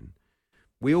situation,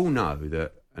 we all know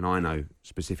that, and I know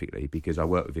specifically because I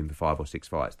worked with him for 5 or 6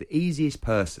 fights, the easiest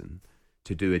person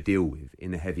to do a deal with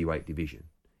in the heavyweight division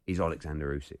is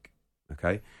Alexander Usyk,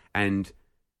 okay? And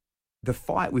the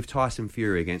fight with Tyson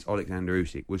Fury against Alexander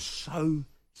Usyk was so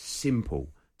simple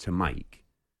to make,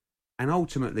 and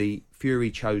ultimately Fury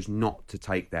chose not to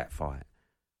take that fight.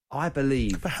 I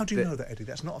believe... But how do you know that, Eddie?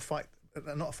 That's not a fight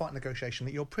negotiation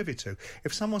that you're privy to.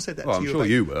 If someone said that to I'm you, sure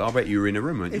you were. I bet you were in a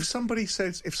room, weren't you? If somebody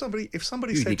said you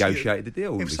negotiated the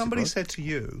deal. If somebody said to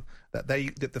you that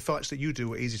the fights that you do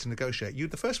were easy to negotiate,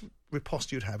 the first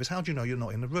riposte you'd have is, how do you know you're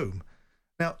not in the room?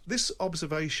 Now, this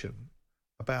observation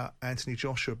about Anthony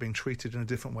Joshua being treated in a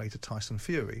different way to Tyson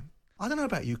Fury, I don't know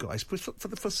about you guys, but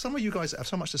for some of you guys that have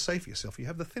so much to say for yourself, you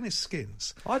have the thinnest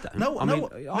skins. I don't.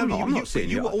 I'm not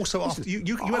sitting. You were also after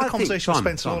you had a conversation with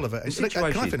Spencer Oliver. Can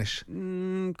I finish?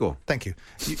 Go on. Thank you.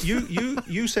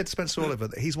 You said to Spencer Oliver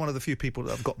that he's one of the few people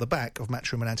that have got the back of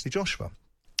Matchroom and Anthony Joshua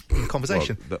in the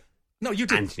conversation. No, you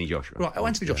did. Anthony Joshua. Right. Oh,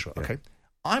 Anthony Joshua. Yeah. Okay.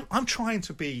 I'm trying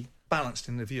to be balanced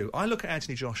in the view. I look at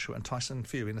Anthony Joshua and Tyson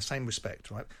Fury in the same respect.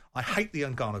 Right. I hate the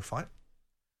Ngannou fight.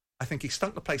 I think he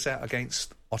stunk the place out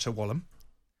against Otto Wallin.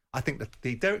 I think that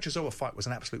the Derek Chisora fight was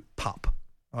an absolute pup,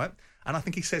 right? And I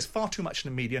think he says far too much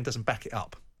in the media and doesn't back it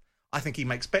up. I think he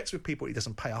makes bets with people he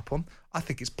doesn't pay up on. I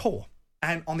think it's poor.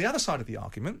 And on the other side of the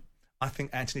argument, I think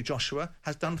Anthony Joshua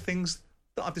has done things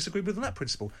that I've disagreed with on that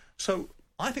principle. So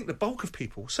I think the bulk of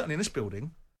people, certainly in this building,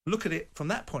 look at it from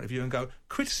that point of view and go,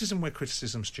 criticism where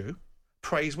criticism's due,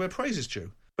 praise where praise is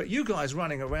due. But you guys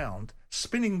running around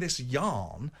spinning this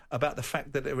yarn about the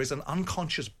fact that there is an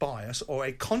unconscious bias or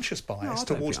a conscious bias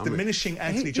towards diminishing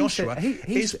Anthony Joshua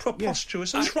is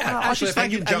preposterous and trite. Actually, if I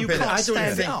can jump in,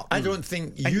 I don't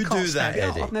think you do that,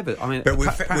 Eddie. I've never. I mean, but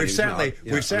we've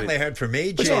certainly heard from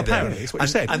AJ. It's not apparently, it's what you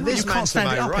said. And this man to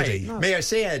my right, Eddie. may I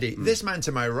say, Eddie, this man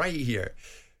to my right here.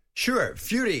 Sure,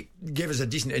 Fury gave us a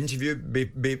decent interview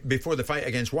before the fight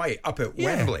against White up at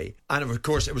Wembley, and of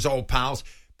course it was all pals.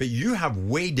 But you have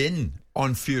weighed in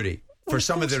on Fury for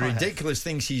some of the ridiculous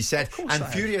things he said, and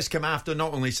Fury has come after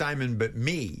not only Simon but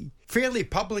me fairly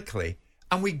publicly,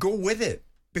 and we go with it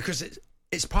because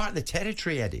it's part of the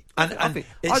territory, Eddie. And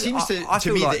it seems to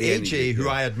me that AJ, who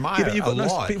I admire a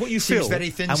lot, what you seems feel very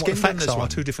thin-skinned on this one. Are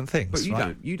two different things. But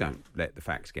you don't let the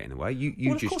facts get in the way.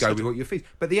 You just go with what you feel.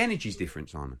 But the energy's different,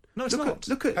 Simon. No, it's not.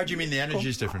 How do you mean the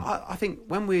energy's different? I think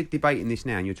when we're debating this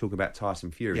now, and you're talking about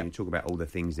Tyson Fury, and you talk about all the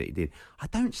things that he did, I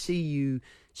don't see you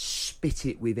spit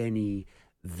it with any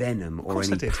venom or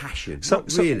any passion. So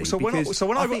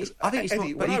when I write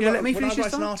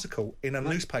an article in a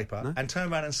newspaper and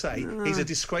turn around and say he's a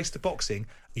disgrace to boxing,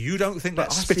 you don't think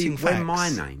that's spitting facts? When my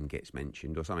name gets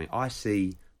mentioned or something, I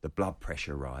see the blood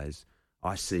pressure rise.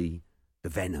 I see the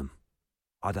venom.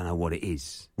 I don't know what it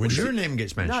is. When your name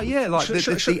gets mentioned? No, yeah, like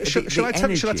shall I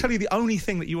tell you the only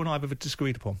thing that you and I have ever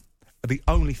disagreed upon? The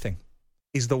only thing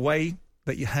is the way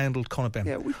that you handled Conor Benn.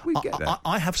 Yeah, we get that.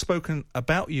 I have spoken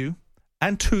about you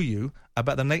and to you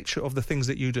about the nature of the things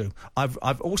that you do.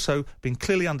 I've also been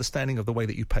clearly understanding of the way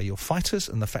that you pay your fighters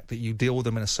and the fact that you deal with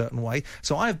them in a certain way.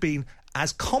 So I have been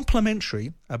as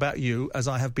complimentary about you as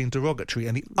I have been derogatory.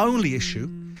 And the only issue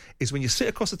is when you sit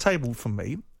across the table from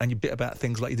me and you bit about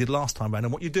things like you did last time round,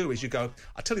 and what you do is you go,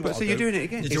 I tell you what, so you're doing it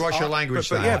again. Did you watch your language?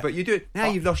 But you do it. Now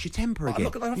you've lost your temper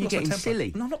again. You're getting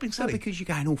silly. No, I'm not being silly. Because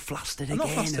you're going all flustered again. I'm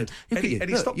not flustered.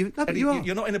 Eddie, stop.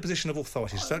 You're not in a position of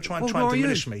authority, so don't try and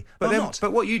diminish me.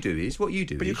 But what you do is But you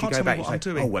can't tell me what I'm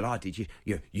doing. Oh, well, I did.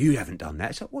 You haven't done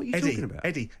that. So what are you talking about?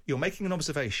 Eddie, you're making an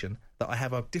observation that I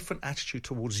have a different attitude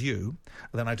towards you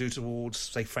than I do towards,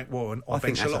 say, Frank Warren or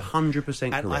Ben Shalom. I think that's 100%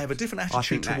 correct. And I have a different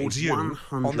attitude towards you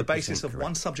on the basis of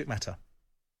one subject matter.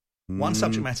 One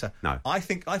subject matter. No. I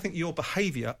think your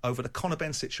behaviour over the Conor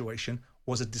Benn situation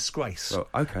was a disgrace. Well,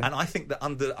 okay. And I think that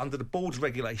under the board's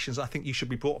regulations, I think you should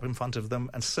be brought up in front of them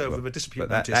and served with a discipline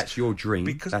notice. That's your dream.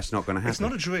 Because that's not going to happen. It's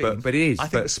not a dream. But it is. I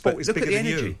think the sport is bigger than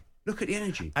you. Look at the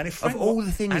energy. And if of all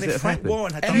the things that have happened.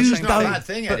 Warren had done Energy's the same not a bad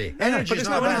thing, Eddie. Energy's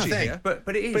not a bad thing.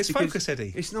 But it is. But it's focus,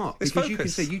 Eddie. It's not. It's because focus. You can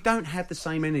see you don't have the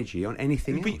same energy on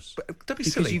anything else. But don't be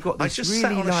because silly. You've got this I just really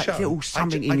sat on a show. Little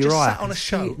something in your eye. I just sat on a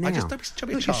show. Don't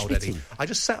be a child, Eddie. spitting. I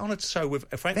just sat on a show with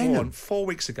Frank Warren 4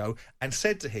 weeks ago and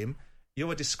said to him,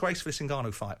 "You're a disgrace for this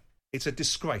Ngannou fight. It's a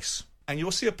disgrace." And you'll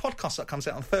see a podcast that comes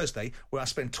out on Thursday where I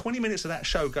spend 20 minutes of that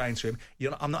show going to him,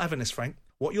 I'm not having this, Frank.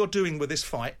 What you're doing with this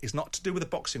fight is not to do with the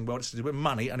boxing world, it's to do with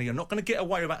money, and you're not going to get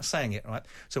away without saying it, right?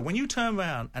 So when you turn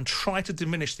around and try to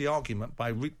diminish the argument by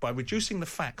reducing the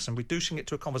facts and reducing it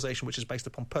to a conversation which is based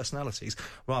upon personalities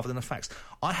rather than the facts,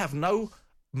 I have no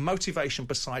motivation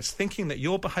besides thinking that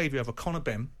your behaviour over Conor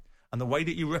Benn and the way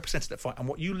that you represented that fight and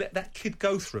what you let that kid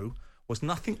go through was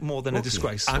nothing more than a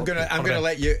disgrace. I'm going to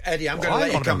let you, Eddie. I'm going to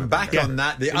let you come back on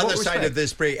that. The other side of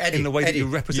this break, Eddie. In the way that you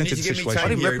you represented need to give me situation.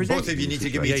 time here. Both of you need to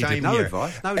give me time here.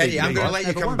 Eddie, I'm going to let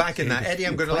you come back in that. Eddie,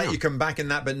 I'm going to let you come back in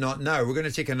that, but not now. We're going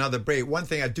to take another break. One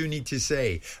thing I do need to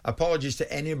say: apologies to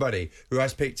anybody who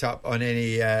has picked up on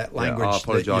any language. I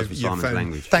apologise for Simon's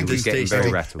language. Thank you. Getting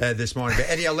very rattled this morning. But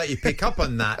Eddie, I'll let you pick up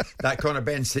on that Conor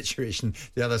Benn situation.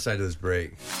 The other side of this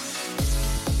break.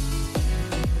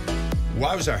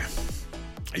 Wowzer.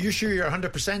 Are you sure you're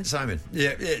 100%, Simon?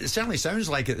 Yeah, it certainly sounds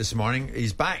like it this morning.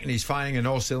 He's back and he's firing in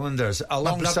all cylinders. My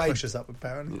blood pressure's up,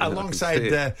 apparently.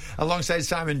 Alongside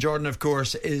Simon Jordan, of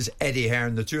course, is Eddie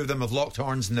Hearn. The two of them have locked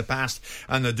horns in the past,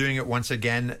 and they're doing it once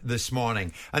again this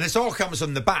morning. And this all comes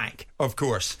on the back, of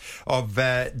course, of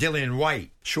Dillian Whyte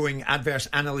showing adverse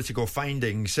analytical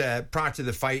findings prior to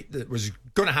the fight that was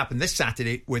going to happen this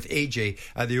Saturday with AJ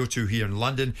at the O2 here in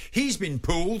London. He's been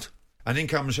pulled, and in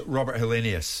comes Robert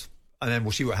Helenius. And then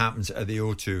we'll see what happens at the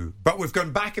O2. But we've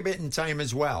gone back a bit in time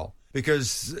as well,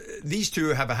 because these two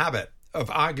have a habit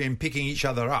of arguing, picking each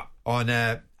other up on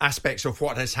aspects of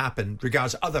what has happened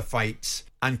regards other fights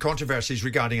and controversies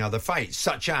regarding other fights,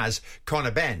 such as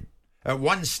Conor Benn at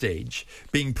one stage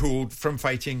being pulled from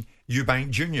fighting Eubank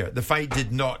Jr. The fight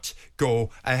did not go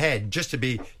ahead. Just to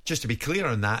be clear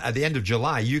on that, at the end of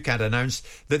July, UKAD announced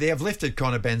that they have lifted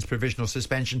Conor Benn's provisional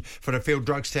suspension for a failed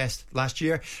drugs test last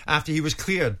year after he was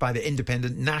cleared by the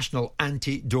independent National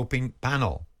Anti-Doping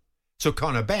Panel. So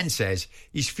Conor Benn says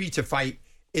he's free to fight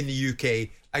in the UK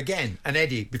again. And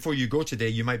Eddie, before you go today,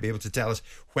 you might be able to tell us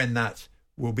when that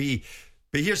will be.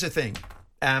 But here's the thing,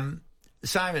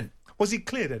 Simon. Was he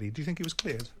cleared, Eddie? Do you think he was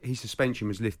cleared? His suspension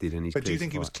was lifted and he's But do you cleared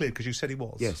think to he was fight. cleared because you said he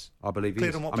was? Yes, I believe he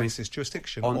cleared is. on what basis?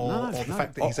 Jurisdiction on- or no, the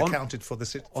fact that he's on- accounted for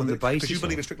the... on the basis Because you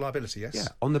believe of- in strict liability, yes? Yeah,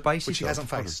 on the basis Which he of- hasn't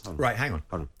hold on, faced. hold on. Right, hang on.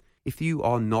 Hold on. If you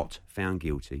are not found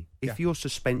guilty, if your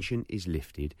suspension is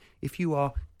lifted, if you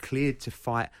are cleared to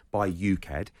fight by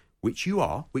UKAD, which you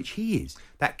are, which he is,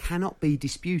 that cannot be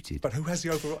disputed. But who has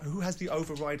the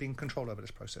overriding control over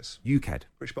this process? UKAD.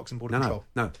 British Boxing Board of Control.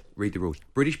 No, read the rules.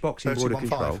 British Boxing Board of 30.15.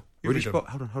 Control. You read them.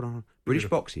 Hold on. British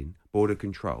Boxing Board of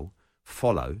Control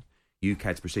follow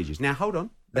UKAD's procedures. Now, hold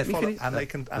on. They Let me follow, finish.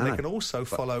 and they can also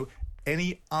follow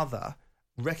any other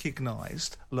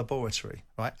recognised laboratory,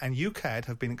 right? And UKAD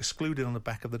have been excluded on the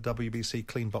back of the WBC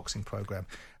clean boxing programme.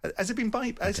 Has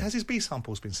his B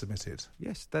samples been submitted?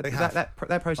 Yes, They have. that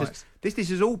process. Right. This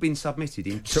has all been submitted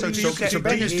in. So do you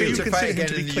Ben is consider due to fight him again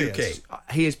to be in the cleared?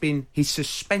 UK. He has been his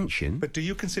suspension. But do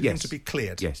you consider him Yes. to be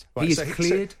cleared? Yes. Right, He is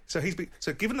cleared.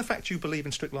 So given the fact you believe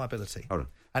in strict liability, Hold on.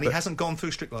 and he hasn't gone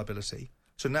through strict liability,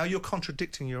 so now you're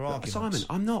contradicting your argument. Simon,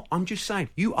 I'm not. I'm just saying.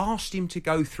 You asked him to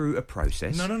go through a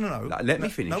process. No. Let me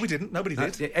finish. No, we didn't. Nobody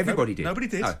did. Everybody did. Nobody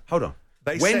did. No, hold on.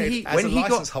 They when said, he, as when a he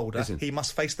licence got, holder, listen, he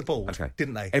must face the board,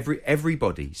 didn't they?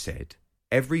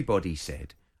 Everybody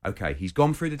said, okay, he's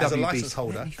gone through the As a WBC. licence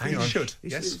holder, he should,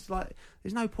 yes. It's like,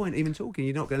 there's no point even talking.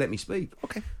 You're not going to let me speak.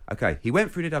 Okay. He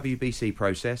went through the WBC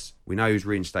process. We know he was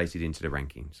reinstated into the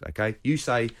rankings. Okay. You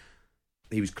say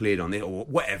he was cleared on it or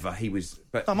whatever he was.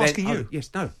 But I'm then- asking you. Yes,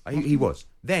 no, he was.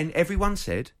 Then everyone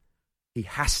said he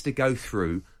has to go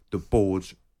through the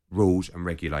board's rules and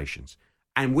regulations.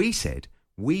 And we said,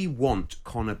 we want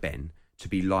Conor Benn to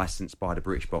be licensed by the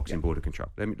British Boxing Board of Control.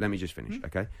 Let me just finish,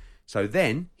 okay? So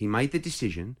then he made the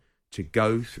decision to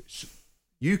go through.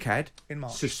 UKAD In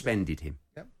March. suspended him,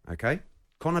 Yep. okay?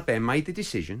 Conor Benn made the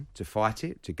decision to fight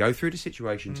it, to go through the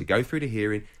situation, to go through the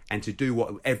hearing, and to do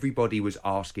what everybody was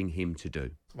asking him to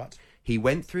do. Right. He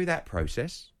went through that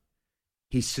process.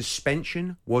 His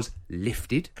suspension was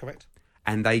lifted. Correct.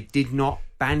 And they did not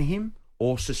ban him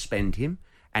or suspend him.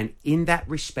 And in that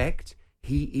respect,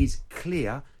 he is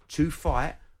clear to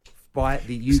fight by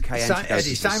the UK anti-doping.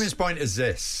 Eddie, Simon's point is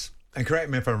this, and correct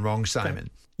me if I'm wrong, Simon.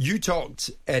 You talked,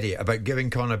 Eddie, about giving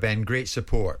Conor Benn great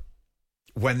support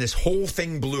when this whole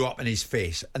thing blew up in his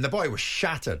face, and the boy was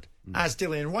shattered, as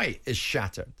Dillian White is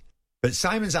shattered. But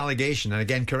Simon's allegation, and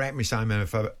again, correct me, Simon,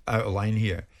 if I'm out of line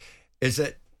here, is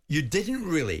that you didn't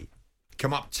really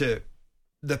come up to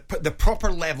the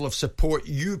proper level of support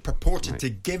you purported to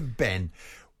give Ben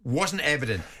wasn't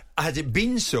evident. Had it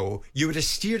been so, you would have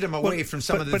steered him away from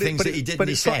some of the things that he did and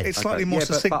he said. It's slightly more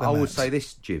succinct but than I would that. say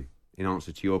this, Jim, in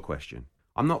answer to your question.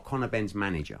 I'm not Conor Benn's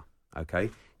manager, okay?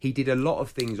 He did a lot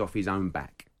of things off his own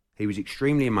back. He was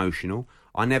extremely emotional.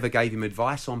 I never gave him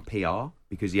advice on PR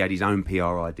because he had his own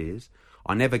PR ideas.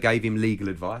 I never gave him legal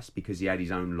advice because he had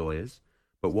his own lawyers.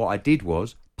 But what I did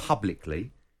was,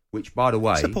 publicly, which, by the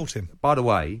way... Support him. By the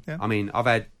way, Yeah. I mean, I've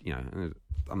had,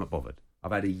 I'm not bothered.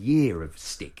 I've had a year of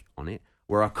stick on it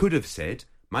where I could have said,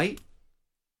 mate,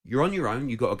 you're on your own,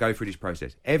 you've got to go through this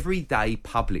process. Every day,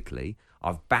 publicly,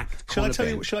 I've backed Shall I Conor tell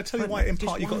Benn. you? Shall I tell you why? In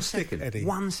part, you got a stick, Eddie.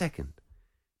 1 second.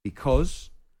 Because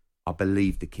I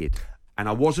believed the kid. And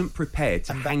I wasn't prepared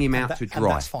to hang him out to dry.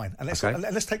 And that's fine. And let's, Okay?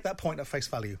 let's take that point at face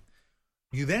value.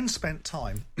 You then spent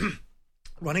time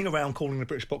running around calling the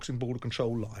British Boxing Board of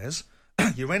Control liars.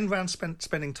 You then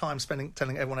spending time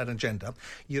telling everyone had an agenda.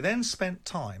 You then spent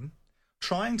time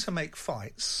trying to make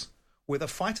fights with a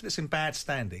fighter that's in bad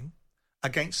standing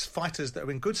against fighters that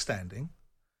are in good standing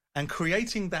and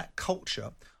creating that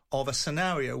culture of a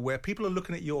scenario where people are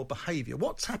looking at your behaviour.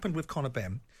 What's happened with Conor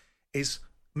Benn is,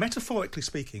 metaphorically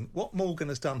speaking, what Morgan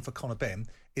has done for Conor Benn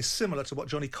is similar to what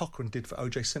Johnny Cochran did for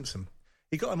O.J. Simpson.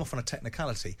 He got him off on a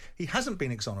technicality. He hasn't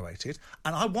been exonerated,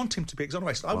 and I want him to be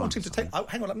exonerated. I want him to take...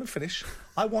 hang on, let me finish.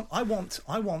 I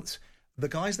want the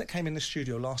guys that came in the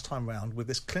studio last time round with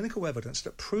this clinical evidence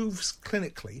that proves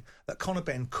clinically that Conor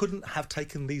Benn couldn't have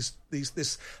taken this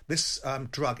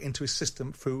drug into his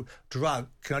system through drug,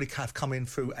 can only have come in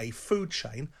through a food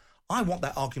chain. I want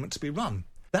that argument to be run.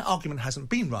 That argument hasn't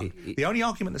been run. The only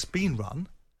argument that's been run,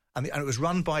 and it was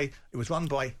run by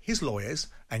his lawyers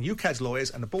and UKAD's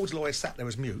lawyers, and the board's lawyers sat there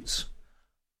as mutes,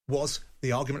 was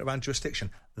the argument around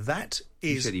jurisdiction. That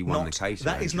is said he won the case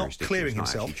that around is not jurisdiction. clearing It's not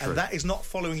himself, actually true. and that is not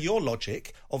following your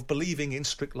logic of believing in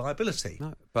strict liability.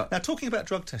 No, but- now, talking about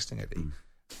drug testing, Eddie,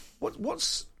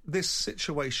 what's this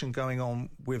situation going on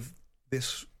with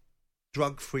this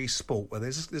drug-free sport? Where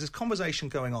there's this conversation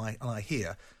going on, and I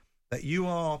hear that you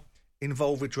are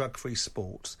involved with drug-free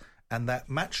sports, and that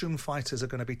matchroom fighters are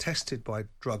going to be tested by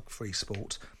drug-free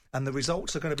sport, and the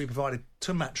results are going to be provided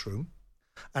to matchroom,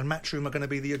 and matchroom are going to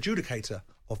be the adjudicator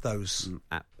of those.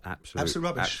 Absolute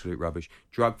rubbish. Absolute rubbish.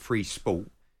 Drug-free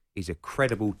sport is a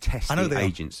credible testing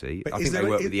agency. I think they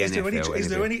work with the NFL.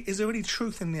 Is there any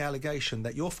truth in the allegation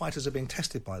that your fighters are being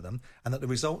tested by them, and that the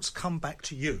results come back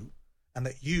to you, and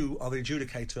that you are the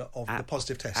adjudicator of the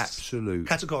positive tests?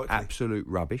 Categorically. Absolute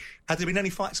rubbish. Has there been any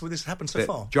fights where this has happened so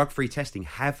far? Drug-free testing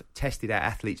have tested our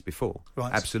athletes before.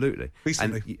 Right. Absolutely.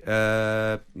 Recently?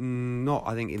 And not,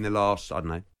 I think, in the last,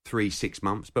 3-6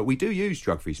 months. But we do use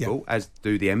drug-free sport, as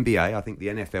do the NBA, I think the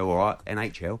NFL or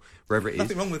NHL, wherever it is.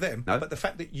 Nothing wrong with them. No. But the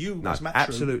fact that you, no, as matchroom,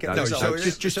 absolutely. get No, the so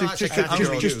results...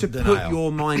 just to put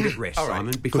your mind at rest,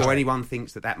 Simon, before anyone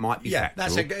thinks that might be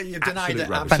factual. You've denied it.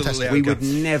 Rubbish. Absolutely. We would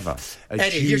never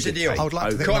Eddie, here's the deal. I would like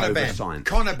to think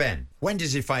Conor Ben, when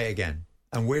does he fight again?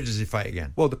 And where does he fight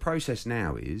again? Well, the process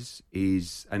now is,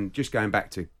 and just going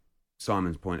back to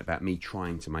Simon's point about me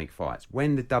trying to make fights,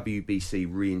 when the WBC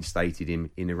reinstated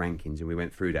him in the rankings and we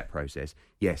went through that process,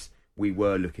 yes, we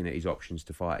were looking at his options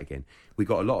to fight again. We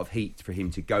got a lot of heat for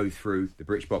him to go through the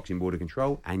British Boxing Board of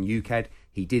Control and UKAD.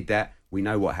 He did that. We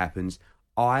know what happens.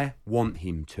 I want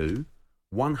him to,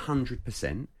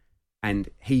 100%, and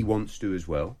he wants to as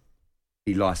well,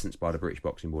 be licensed by the British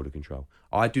Boxing Board of Control.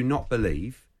 I do not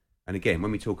believe, and again,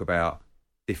 when we talk about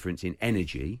difference in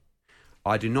energy,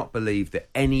 I do not believe that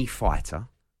any fighter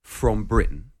from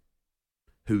Britain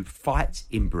who fights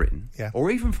in Britain or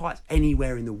even fights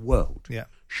anywhere in the world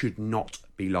should not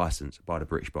be licensed by the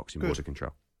British Boxing Board of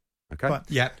Control. Okay? Right.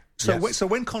 Yeah. So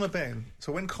when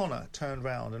Conor turned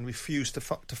round and refused to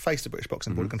face the British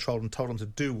Boxing Board of Control and told them to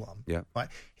do one, right?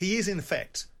 He is in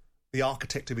effect the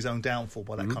architect of his own downfall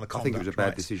by that kind of conduct. I think it was a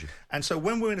bad decision. And so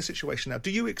when we're in a situation now,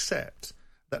 do you accept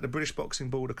that the British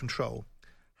Boxing Board of Control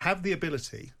have the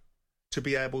ability to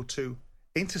be able to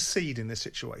intercede in this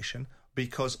situation,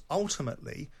 because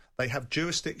ultimately they have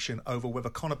jurisdiction over whether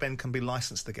Conor Ben can be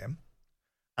licensed again,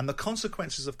 and the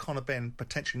consequences of Conor Ben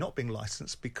potentially not being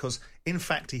licensed because, in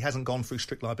fact, he hasn't gone through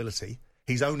strict liability.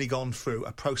 He's only gone through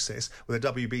a process where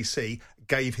the WBC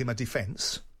gave him a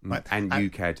defence. Right? And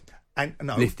UKAD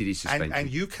lifted his suspension. And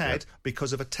UKAD,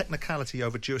 because of a technicality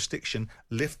over jurisdiction,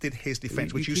 lifted his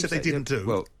defence, which you said they didn't do.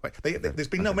 Well, there's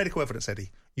been no medical evidence,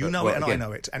 Eddie. You know it and I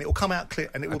know it. And it will come out clear,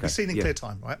 and it will be seen in clear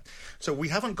time, right? So we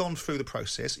haven't gone through the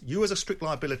process. You, as a strict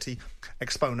liability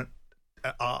exponent,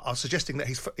 are suggesting that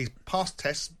he's passed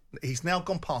tests. He's now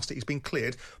gone past it. He's been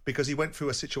cleared because he went through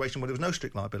a situation where there was no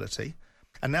strict liability.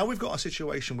 And now we've got a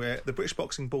situation where the British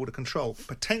Boxing Board of Control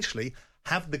potentially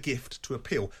have the gift to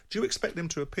appeal. Do you expect them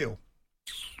to appeal?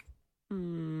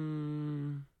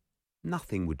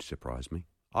 Nothing would surprise me.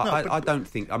 I don't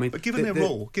think. I mean, but given their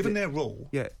rule,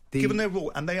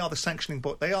 and they are the sanctioning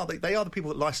board. They are the people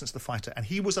that license the fighter, and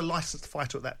he was a licensed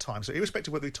fighter at that time. So,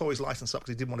 irrespective of whether he tore his license up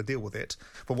because he didn't want to deal with it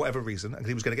for whatever reason, and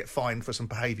he was going to get fined for some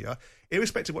behaviour,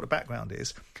 irrespective of what the background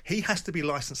is, he has to be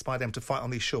licensed by them to fight on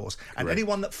these shores. And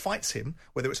anyone that fights him,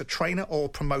 whether it's a trainer or a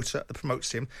promoter that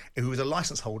promotes him, who is a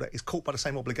licence holder, is caught by the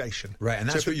same obligation. Right, and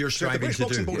that's what you're striving to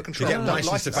do. To get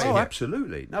licensed to fight. Oh,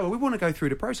 absolutely. No, we want to go through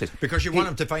the process because you want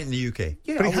him to fight in the UK.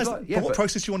 Yeah, but what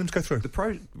process do you want him to go through?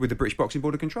 With the British Boxing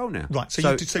Board of Control now. Right,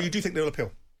 so you do think they'll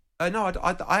appeal? No,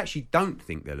 I actually don't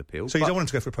think they'll appeal. So you don't want him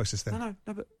to go through a process then?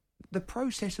 No, but the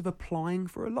process of applying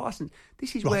for a licence,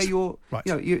 this is where you're,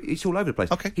 it's all over the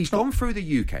place. Okay, He's gone through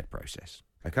the UKAD process,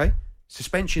 okay?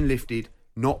 Suspension lifted,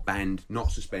 not banned,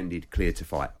 not suspended, cleared to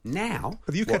fight. Now...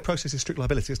 But the UKAD process is strict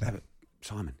liability, isn't it?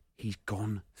 Simon, he's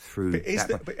gone through... Eddie,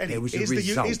 there was is a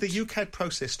result. Is the UKAD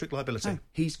process strict liability? No,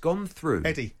 he's gone through...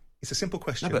 Eddie, it's a simple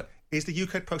question. Is the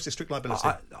UKAD process strict liability?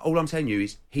 All I'm telling you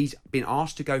is he's been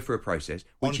asked to go through a process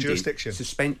which on jurisdiction,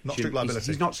 suspension, not strict liability.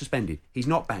 He's not suspended. He's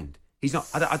not banned. He's not.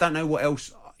 I don't know what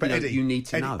else. Eddie, you need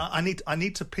to know. I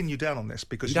need to pin you down on this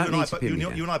because you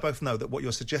and I both know that what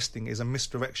you're suggesting is a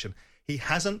misdirection. He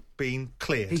hasn't been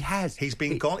cleared. He has. He's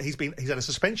had a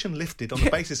suspension lifted on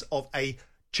the basis of a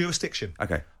jurisdiction.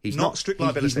 Okay, he's not strict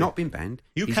liability. He's not been banned.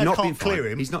 Can't clear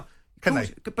him. He's not. Can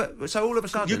they? But so all of a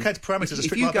sudden, UKAD parameters are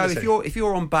strict liability. If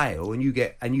you're on bail and you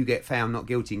get found not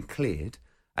guilty and cleared,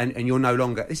 and you're no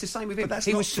longer, it's the same with him.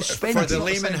 He was suspended. For the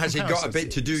layman, has he got a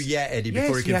bit to do yet, Eddie,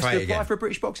 before he can fight again? Yes, he has to apply for a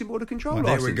British Boxing Board of Control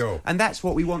license. There we go. And that's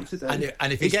what we want to do. And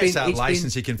if he gets that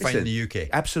licence, he can fight in the UK.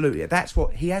 Absolutely. That's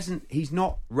what he hasn't. He's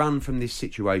not run from this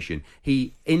situation.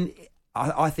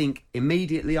 I think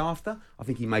immediately after, I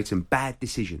think he made some bad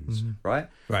decisions, right?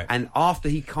 And after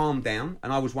he calmed down,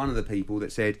 and I was one of the people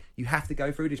that said, you have to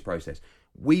go through this process.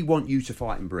 We want you to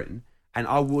fight in Britain, and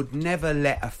I would never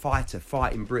let a fighter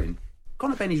fight in Britain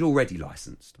Conor Benn is already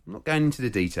licensed. I'm not going into the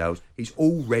details. He's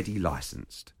already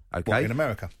licensed. Okay, What, in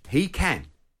America? he can,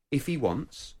 if he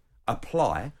wants,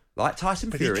 apply like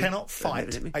Tyson Fury. But he cannot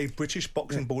fight a British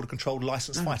Boxing Board controlled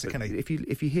licensed fighter, can he? If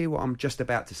you hear what I'm just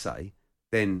about to say,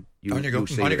 then you'll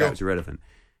see On you that go. it's irrelevant.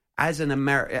 As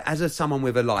someone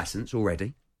with a license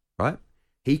already, right?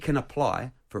 He can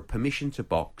apply for permission to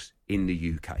box in the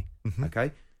UK. Mm-hmm.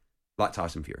 Okay, like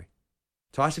Tyson Fury.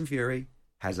 Tyson Fury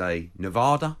has a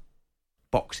Nevada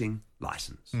boxing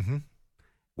license. Mm-hmm.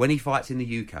 When he fights in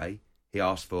the UK, he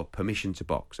asks for permission to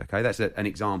box. Okay, that's an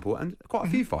example, and quite a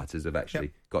few fighters have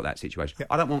actually got that situation. Yep.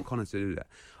 I don't want Conor to do that.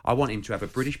 I want him to have a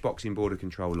British Boxing Board of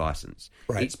Control license.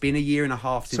 Right. It's been a year and a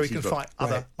half since So he can he's fight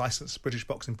other licensed British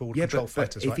Boxing Board Yeah, control but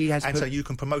fighters, if right? he has and so you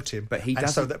can promote him, But he and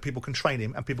so doesn't- that people can train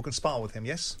him and people can spar with him,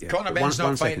 yes? Yeah. Conor But Benn's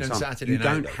not fighting second, on Simon. Saturday You night,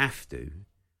 don't though. have to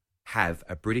have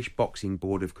a British Boxing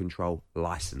Board of Control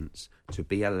licence to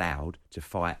be allowed to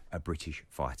fight a British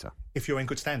fighter. If you're in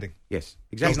good standing. Yes,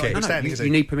 exactly. He's not in good standing, you, is he?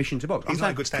 you need permission to box. He's I'm not in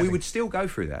saying good standing. We would still go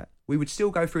through that. We would still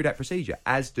go through that procedure,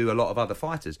 as do a lot of other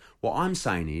fighters. What I'm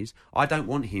saying is, I don't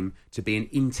want him to be an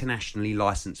internationally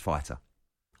licensed fighter.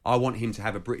 I want him to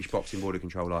have a British Boxing Board of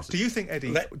Control licence. Do you think,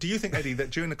 Eddie, that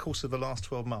during the course of the last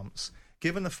 12 months,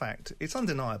 given the fact, it's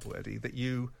undeniable, Eddie, that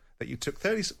you took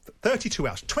 32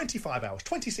 hours, 25 hours,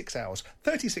 26 hours,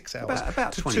 36 hours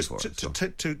About 24 hours.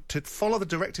 to follow the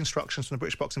direct instructions from the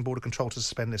British Boxing Board of Control to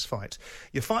suspend this fight.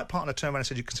 Your fight partner turned around and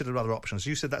said you considered other options.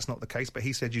 You said that's not the case, but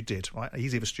he said you did, right?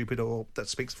 He's either stupid or that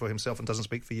speaks for himself and doesn't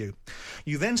speak for you.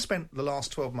 You then spent the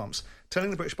last 12 months telling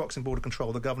the British Boxing Board of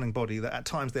Control, the governing body, that at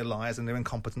times they're liars and they're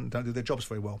incompetent and don't do their jobs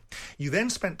very well. You then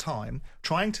spent time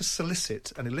trying to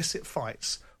solicit and elicit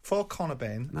fights for Conor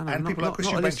Benn and people like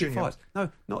Christian Bank Jr.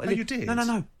 No, you did.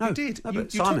 No. You did. No, You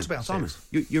but Simon, talked about Simon,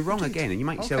 it. you're wrong You did. again, and you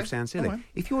make yourself Okay, sound silly. all right.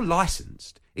 If you're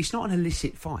licensed, it's not an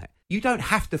illicit fight. You don't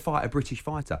have to fight a British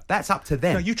fighter. That's up to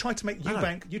them. No, you tried to make No.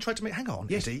 Eubank. You tried to make. Hang on,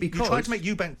 Yes, Eddie. because- You tried to make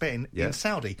Eubank Ben Yeah. in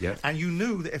Saudi, Yeah. and you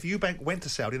knew that if Eubank went to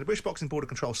Saudi, the British Boxing Board of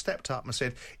Control stepped up and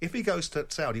said, if he goes to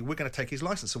Saudi, we're going to take his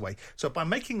license away. So by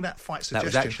making that fight That suggestion,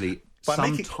 was actually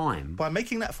by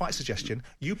making that fight suggestion,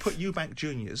 you put Eubank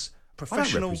Jr.'s I don't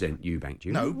professional. represent Eubank Jr.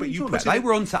 No, What but are you talking put about? him- They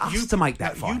were on to us you- to make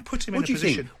that no, fight. you put him what in a do you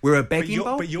position. think? We're a But begging you're-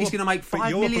 bowl? but He's you're- going to make but $5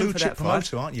 you're a million blue for chip that fight.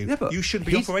 promoter, aren't you? Yeah, but You shouldn't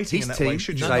be operating in that way,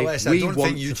 should you? Nonetheless, I don't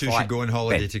think you two should go on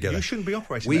holiday together. You shouldn't be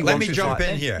operating We that way. Let me jump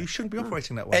in here. You shouldn't be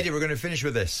operating that way. Eddie, we're going to finish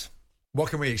with this.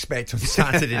 What can we expect on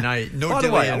Saturday night? No By the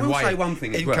delay way, I and will white. say one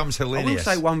thing as In well. comes I will Hellenius.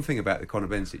 say one thing about the Conor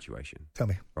Benn situation. Tell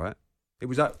me. Right? It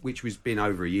was which was been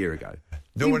over a year ago.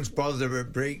 No one's bothered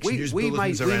about breaks, news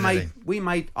bulletins or anything.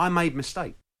 I made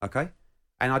mistake, okay?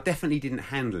 And I definitely didn't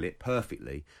handle it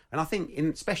perfectly. And I think,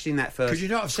 especially in that first... Could you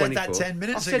not have said that 24 10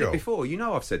 minutes I've said ago? it before. You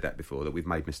know I've said that before, that we've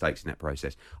made mistakes in that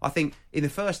process. I think in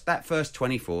that first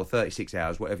 24, 36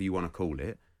 hours, whatever you want to call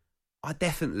it, I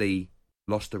definitely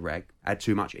lost a rag, had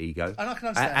too much ego. And I can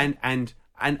understand.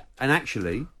 And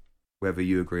actually, whether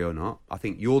you agree or not, I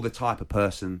think you're the type of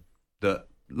person that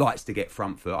likes to get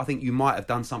front foot. I think you might have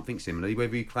done something similar,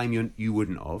 whether you claim you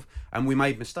wouldn't have, and we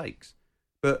made mistakes.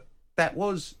 But that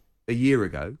was a year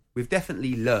ago. We've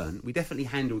definitely learned. We definitely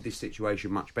handled this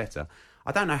situation much better.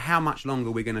 I don't know how much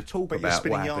longer we're going to talk But about you're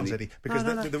spinning what yarns, happened. Eddie. Because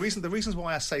No. the reasons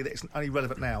why I say that it's only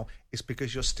relevant now is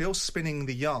because you're still spinning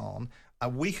the yarn a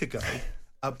week ago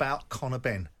about Conor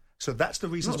Benn. So that's the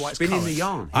reasons Not why it's spinning current. the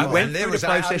yarn. I He went there through was- the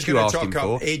I was process you gonna asked him talk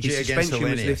for. up AJ His against suspension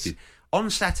was Hellenius. lifted. On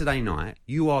Saturday night,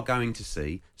 you are going to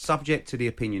see, subject to the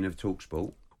opinion of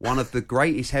TalkSport, one of the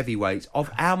greatest heavyweights of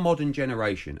our modern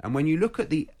generation. And when you look at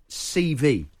the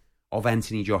CV of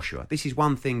Anthony Joshua, this is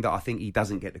one thing that I think he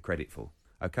doesn't get the credit for.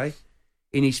 Okay,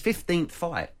 in his 15th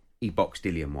fight, he boxed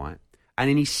Dillian White, and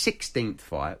in his 16th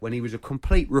fight, when he was a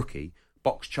complete rookie,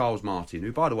 boxed Charles Martin,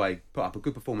 who, by the way, put up a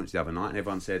good performance the other night, and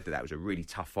everyone said that was a really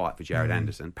tough fight for Jared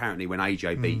Anderson. Apparently, when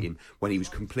AJ beat him, when he was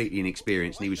completely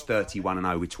inexperienced, and he was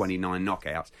 31-0 with 29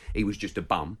 knockouts, he was just a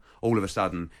bum. All of a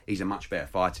sudden, he's a much better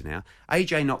fighter now.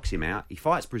 AJ knocks him out. He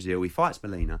fights Brazil. He fights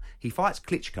Molina. He fights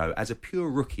Klitschko as a pure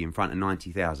rookie in front of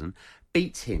 90,000.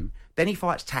 Beats him. Then he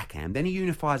fights Takam. Then he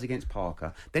unifies against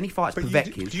Parker. Then he fights But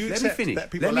Povetkin. do you Let me accept finish.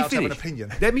 that people are Let me allowed to have an finish.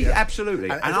 opinion? Let me Yeah. absolutely.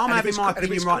 And I'm if having it's- my and if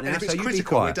opinion it's- right and now. if it's So you be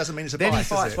critical, quiet. it doesn't mean it's a Then bias,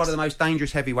 he fights is it? one of the most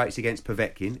dangerous heavyweights against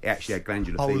Povetkin. He actually had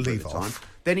glandular Oh, fever leave at the time. off.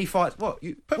 Then he fights what?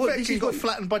 Povetkin got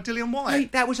flattened by Dillian White.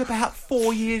 Mate, that was about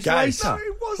 4 years Guys, later. No,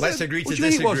 it wasn't. let's agree to What do you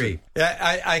mean it disagree. wasn't?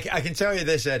 Yeah, I can tell you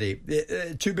this, Eddie.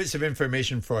 Two bits of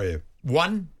information for you.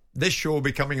 One, this show will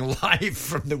be coming live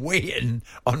from the weigh-in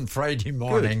on Friday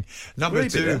morning. Number Will he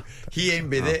be two, there? he ain't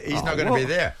be there. He's not going to be what?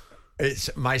 there. It's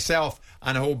myself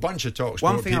and a whole bunch of TalkSport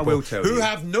One thing I people will tell who you.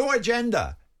 have no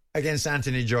agenda against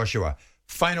Anthony Joshua.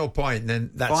 Final point,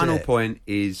 then that's Final it. point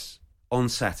is on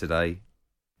Saturday.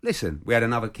 Listen, we had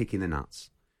another kick in the nuts.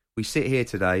 We sit here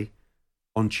today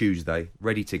on Tuesday,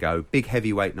 ready to go. Big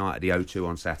heavyweight night at the O2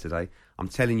 on Saturday. I'm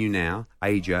telling you now,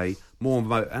 AJ,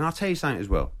 and I'll tell you something as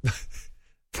well.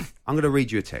 I'm going to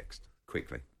read you a text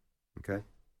quickly, okay?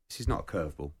 This is not a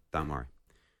curveball, don't worry.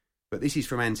 But this is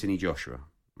from Anthony Joshua.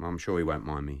 I'm sure he won't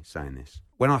mind me saying this.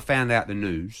 When I found out the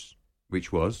news,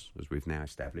 which was, as we've now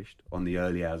established, on the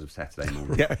early hours of Saturday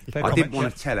morning, I didn't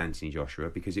want to tell Anthony Joshua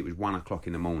because it was 1 o'clock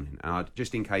in the morning. And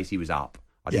just in case he was up,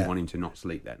 I didn't want him to not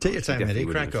sleep that night. Take your time, Eddie.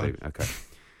 Crack on. Okay.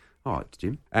 All right,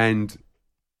 Jim. And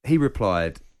he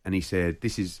replied, and he said,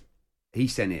 he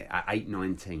sent it at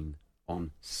 8:19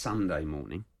 on Saturday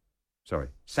morning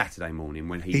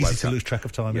when he woke up. Easy to lose track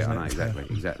of time, isn't it? I know,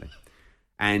 exactly.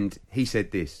 And he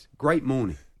said this, great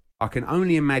morning. I can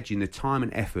only imagine the time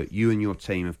and effort you and your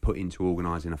team have put into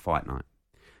organising a fight night.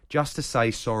 Just to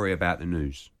say sorry about the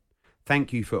news.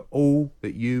 Thank you for all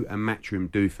that you and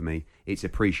Matchroom do for me. It's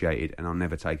appreciated and I'll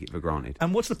never take it for granted.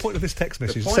 And what's the point of this text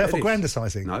message?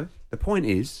 Self-aggrandising? No. The point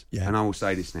is, and I will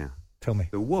say this now. Tell me.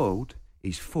 The world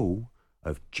is full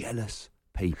of jealous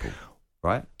people,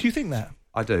 right? Do you think that?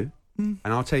 I do. And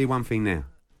I'll tell you one thing now.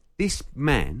 This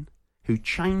man who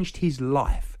changed his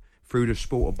life through the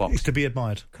sport of boxing. He's to be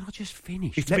admired. Can I just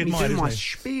finish? He's to be admired, do my isn't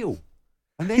he? spiel.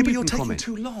 And then but you you're can taking comment.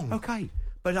 too long. Okay.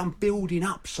 But I'm building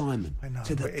up, Simon, I know,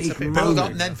 to the but it's big a bit moment. Build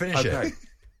up and then finish it.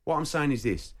 What I'm saying is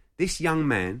this. This young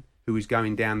man who was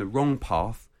going down the wrong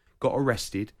path, got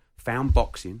arrested, found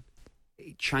boxing,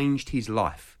 it changed his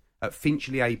life at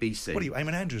Finchley ABC. What are you,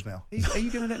 Eamon Andrews now? Are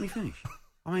you going to let me finish?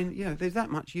 I mean, there's that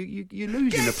much. You're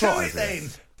losing the plot over there.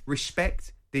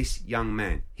 Respect this young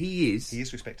man. He is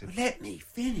respected. Let me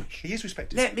finish. He is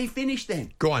respected. Let me finish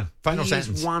then. Go on. Final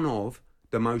sentence. He is one of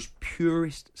the most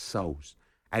purest souls.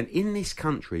 And in this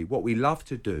country, what we love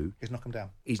to do is knock them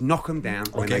down.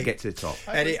 When they get to the top.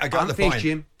 Eddie, I got the Unfinished, point.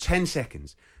 Jim, 10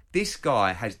 seconds. This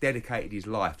guy has dedicated his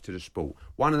life to the sport.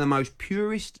 One of the most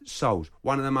purest souls,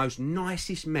 one of the most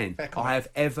nicest men I have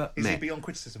ever met. Is he beyond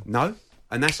criticism? No,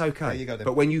 and that's okay. There you go then.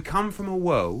 But when you come from a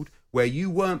world where you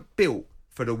weren't built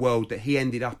for the world that he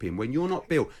ended up in, when you're not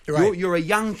built, you're a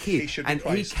young kid and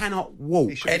he cannot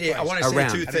walk. Eddie, I want to say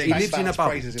two things. He lives in a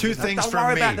bubble. Two things Don't from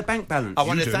worry me. about the bank balance. I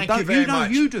want to thank you very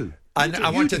much. You do. And I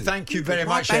want to thank you very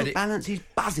much, Eddie. My bank balance is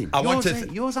buzzing.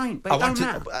 Yours ain't, but I it want don't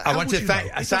to. matter. I want to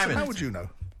thank Simon. How would you know?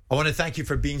 I want to thank you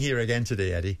for being here again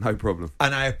today, Eddie. No problem.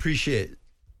 And I appreciate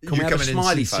Can you we have coming a in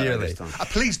smiley sincerely. photo this time?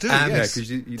 Please do. Yeah, Yes. because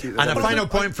you do And that. a final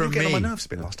point from you me. get on my nerves a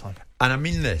bit last time. And I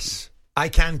mean this. I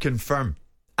can confirm,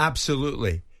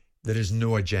 absolutely, there is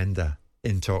no agenda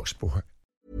in TalkSport.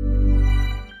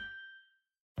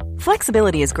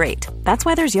 Flexibility is great. That's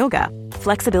why there's yoga.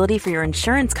 Flexibility for your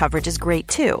insurance coverage is great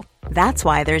too. That's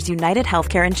why there's United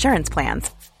Healthcare Insurance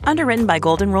Plans. Underwritten by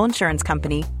Golden Rule Insurance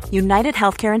Company, United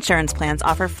Healthcare Insurance Plans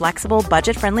offer flexible,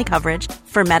 budget-friendly coverage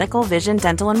for medical, vision,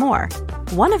 dental, and more.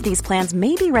 One of these plans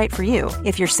may be right for you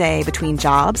if you're, say, between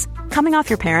jobs, coming off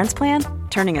your parents' plan,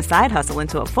 turning a side hustle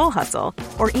into a full hustle,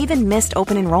 or even missed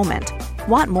open enrollment.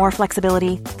 Want more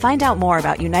flexibility? Find out more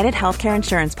about United Healthcare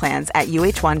Insurance Plans at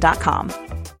uh1.com.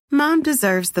 Mom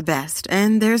deserves the best,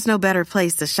 and there's no better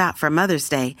place to shop for Mother's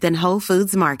Day than Whole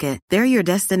Foods Market. They're your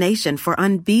destination for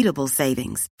unbeatable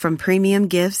savings, from premium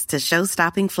gifts to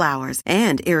show-stopping flowers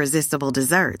and irresistible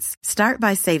desserts. Start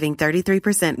by saving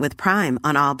 33% with Prime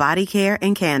on all body care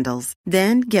and candles.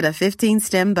 Then get a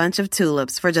 15-stem bunch of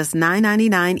tulips for just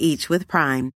 $9.99 each with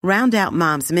Prime. Round out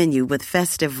Mom's menu with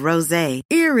festive rosé,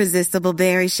 irresistible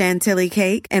berry chantilly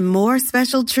cake, and more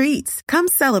special treats. Come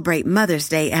celebrate Mother's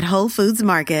Day at Whole Foods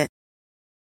Market.